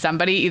rise out of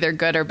somebody, either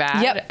good or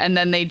bad. Yep. And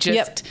then they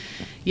just...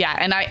 Yeah,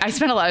 and I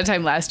spent a lot of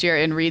time last year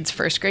in Reed's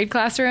first grade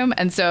classroom,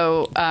 and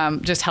so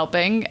just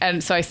helping,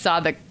 and so I saw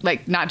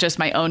not just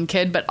my own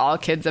kid, but all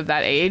kids of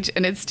that age,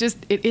 and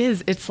it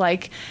is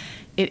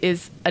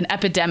an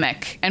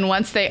epidemic. And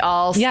once they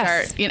all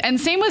start, and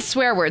same with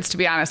swear words, to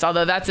be honest,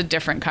 although that's a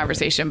different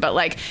conversation, but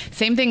like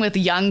same thing with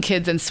young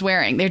kids and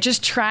swearing. They're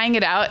just trying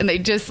it out, and they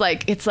just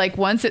it's like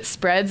once it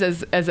spreads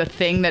as a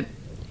thing that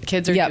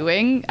kids are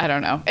doing, I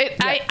don't know.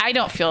 I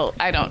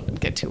don't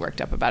get too worked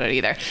up about it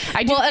either.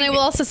 And I will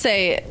also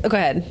say, go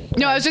ahead.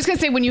 No, I was just going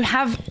to say, when you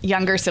have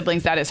younger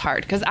siblings, that is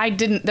hard, because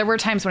there were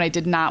times when I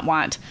did not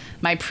want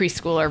my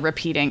preschooler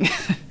repeating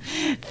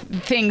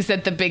things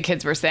that the big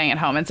kids were saying at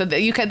home. And so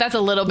that's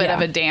a little bit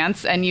of a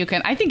dance, and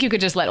I think you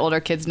could just let older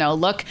kids know,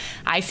 look,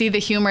 I see the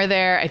humor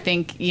there. I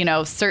think,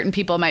 certain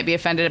people might be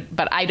offended,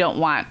 but I don't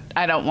want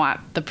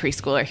the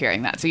preschooler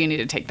hearing that. So you need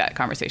to take that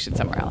conversation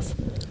somewhere else.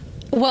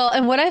 Well,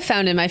 and what I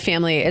found in my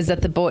family is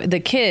that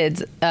the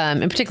kids,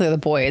 in particular the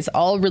boys,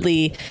 all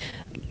really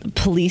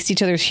police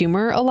each other's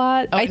humor a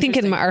lot. I think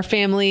in our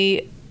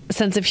family,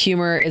 sense of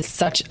humor is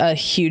such a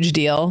huge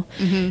deal.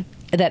 Mm-hmm.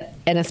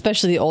 And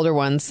especially the older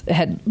ones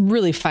had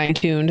really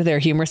fine-tuned their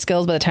humor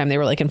skills by the time they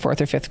were like in 4th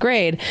or 5th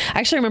grade. I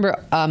actually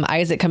remember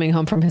Isaac coming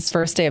home from his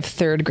first day of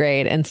 3rd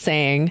grade and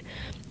saying,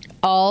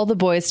 all the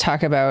boys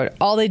talk about,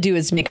 all they do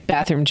is make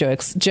bathroom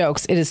jokes.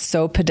 It is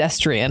so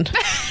pedestrian.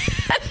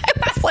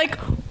 I was like,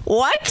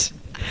 what?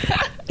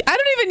 I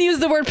don't even use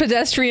the word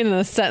pedestrian in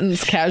a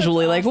sentence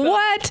casually. Like,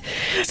 what?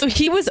 So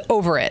he was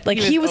over it. Like,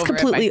 he was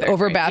completely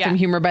over bathroom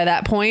humor by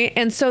that point.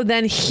 And so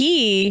then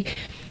he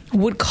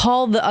would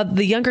call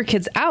the younger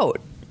kids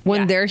out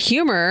when their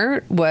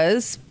humor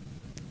was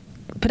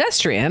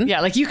pedestrian.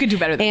 Yeah, like, you could do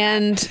better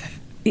than that.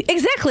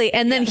 Exactly.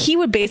 And then he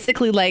would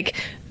basically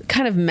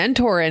kind of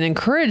mentor and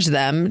encourage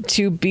them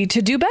to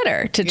do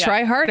better, to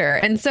try harder.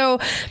 And so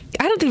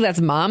I don't think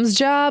that's mom's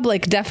job.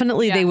 Like,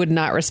 definitely they would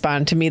not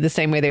respond to me the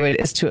same way they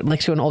would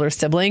to an older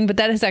sibling, but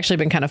that has actually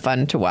been kind of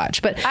fun to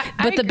watch. But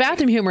the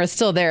bathroom humor is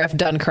still there if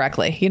done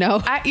correctly, it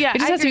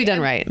just has to be done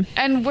right.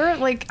 And we're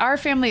like, our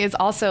family is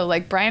also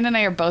like, Brian and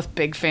I are both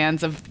big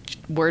fans of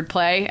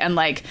wordplay and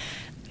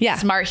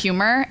smart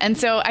humor. And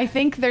so I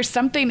think there's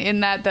something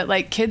in that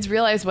like kids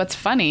realize what's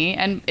funny.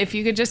 And if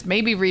you could just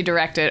maybe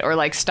redirect it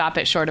or stop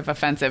it short of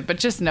offensive, but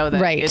just know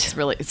that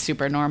it's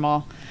super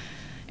normal.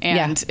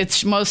 And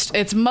it's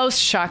most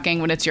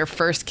shocking when it's your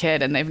first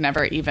kid and they've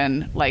never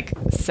even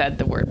said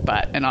the word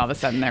but, and all of a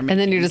sudden they're making, and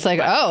then you're just like,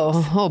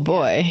 oh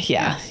boy.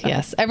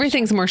 Yes.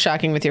 Everything's more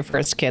shocking with your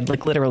first kid,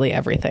 literally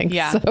everything.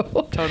 Yeah,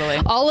 so, totally.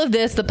 All of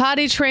this, the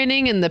potty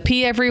training and the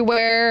pee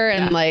everywhere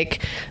and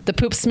the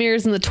poop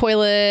smears in the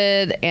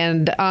toilet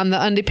and on the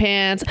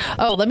underpants.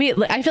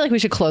 I feel like we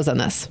should close on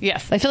this.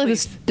 Yes. I feel like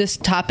this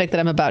topic that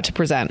I'm about to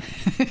present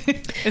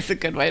is a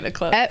good way to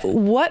close. At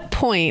what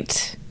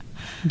point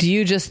do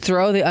you just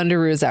throw the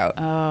underoos out?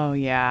 Oh,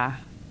 yeah.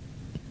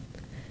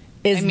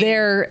 Is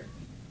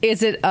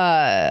it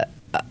the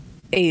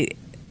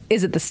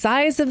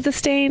size of the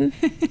stain?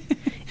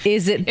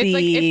 Is it it's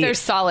like if there's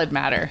solid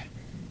matter.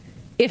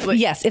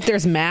 If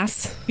there's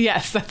mass.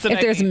 Yes, that's what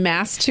if there's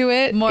mass to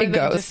it, more it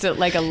than goes. just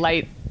like a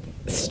light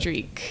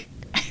streak.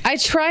 I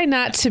try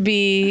not to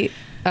be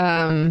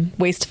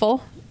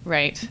wasteful.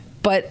 Right.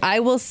 But I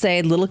will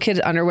say little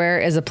kid underwear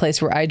is a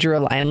place where I drew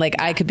a line. Like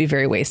I could be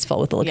very wasteful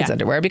with little kids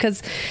underwear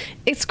because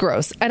it's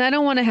gross and I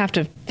don't want to have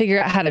to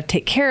figure out how to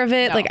take care of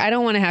it. No. Like I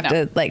don't want to have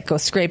to like go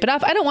scrape it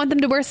off. I don't want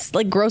them to wear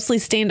like grossly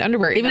stained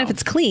underwear, even if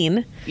it's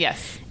clean.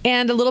 Yes.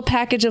 And a little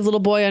package of little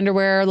boy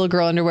underwear, little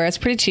girl underwear. It's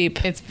pretty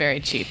cheap. It's very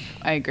cheap.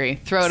 I agree.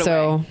 Throw it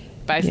away.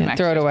 Buy some extras.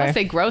 Throw it away. Plus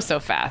they grow so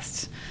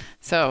fast.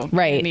 So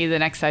you need the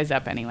next size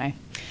up anyway.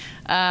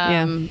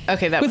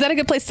 Okay. Was that a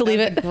good place to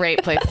leave it? A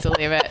great place to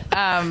leave it.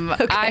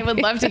 Okay. I would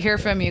love to hear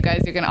from you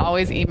guys. You can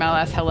always email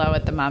us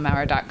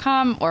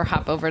hello@themomhour.com or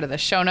hop over to the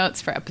show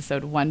notes for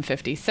episode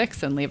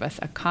 156 and leave us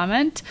a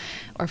comment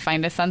or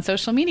find us on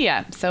social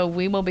media. So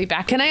we will be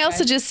back. Can I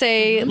also just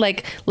say,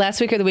 like last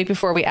week or the week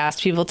before, we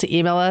asked people to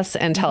email us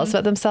and tell us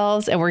about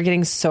themselves, and we're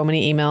getting so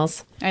many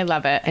emails. I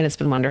love it. And it's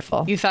been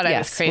wonderful. You thought I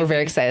was crazy. We're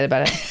very excited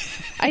about it.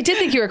 I did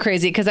think you were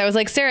crazy because I was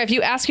like, Sarah, if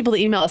you ask people to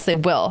email us, they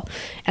will.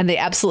 And they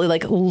absolutely,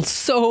 like,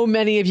 so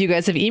many of you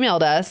guys have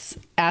emailed us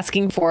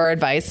asking for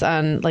advice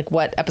on like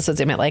what episodes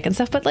they might like and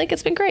stuff. But like,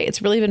 it's been great.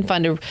 It's really been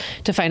fun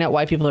to find out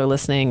why people are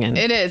listening. And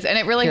it is. And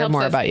it really helps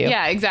more us about you.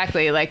 Yeah,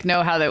 exactly. Like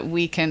know how that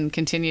we can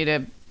continue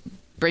to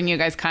bring you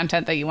guys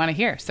content that you want to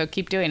hear. So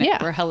keep doing it.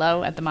 Yeah. We're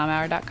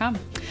hello@themomhour.com.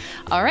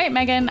 All right,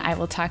 Megan, I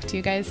will talk to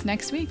you guys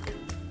next week.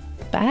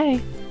 Bye.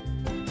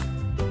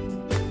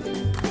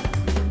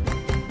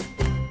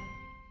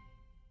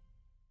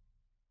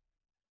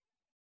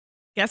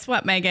 Guess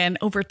what, Megan?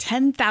 Over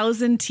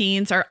 10,000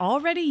 teens are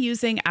already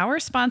using our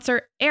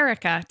sponsor,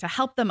 Erica, to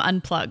help them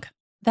unplug.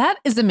 That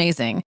is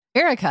amazing.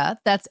 Erica,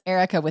 that's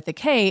Erica with a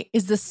K,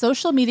 is the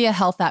social media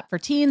health app for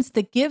teens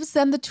that gives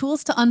them the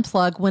tools to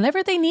unplug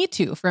whenever they need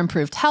to for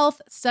improved health,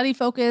 study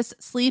focus,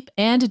 sleep,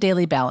 and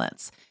daily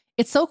balance.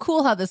 It's so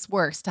cool how this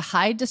works to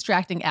hide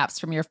distracting apps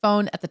from your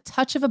phone at the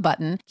touch of a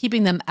button,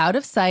 keeping them out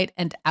of sight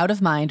and out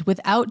of mind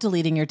without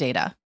deleting your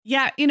data.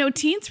 Yeah,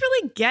 teens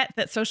really get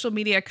that social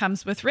media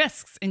comes with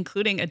risks,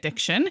 including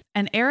addiction,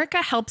 and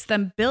Erica helps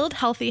them build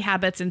healthy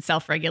habits and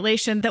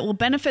self-regulation that will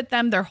benefit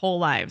them their whole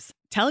lives.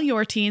 Tell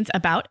your teens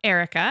about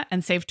Erica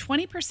and save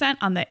 20%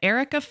 on the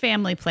Erica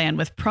family plan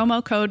with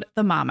promo code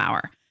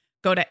TheMomHour.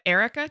 Go to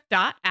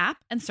erica.app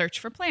and search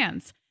for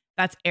plans.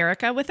 That's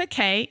Erica with a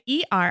K,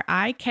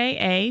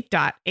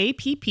 ERIKA.app,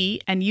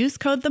 and use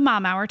code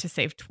TheMomHour to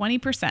save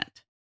 20%.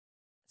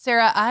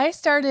 Sarah, I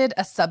started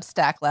a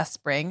Substack last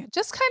spring,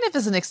 just kind of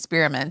as an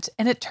experiment,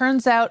 and it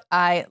turns out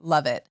I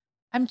love it.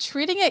 I'm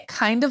treating it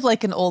kind of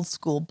like an old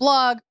school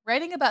blog,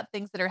 writing about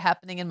things that are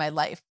happening in my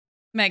life.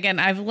 Megan,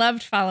 I've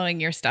loved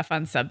following your stuff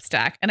on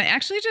Substack, and I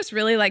actually just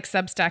really like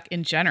Substack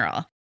in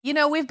general.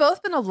 We've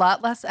both been a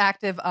lot less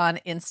active on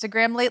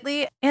Instagram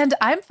lately, and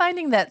I'm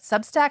finding that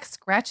Substack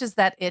scratches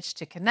that itch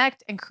to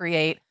connect and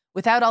create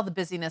without all the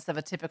busyness of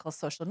a typical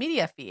social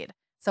media feed.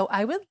 So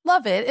I would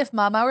love it if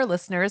Mom Hour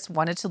listeners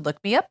wanted to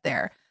look me up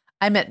there.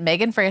 I'm at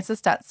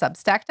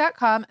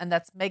meganfrancis.substack.com, and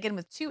that's Megan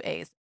with 2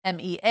 A's,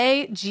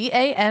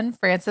 MEAGAN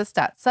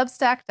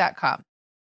Francis.substack.com.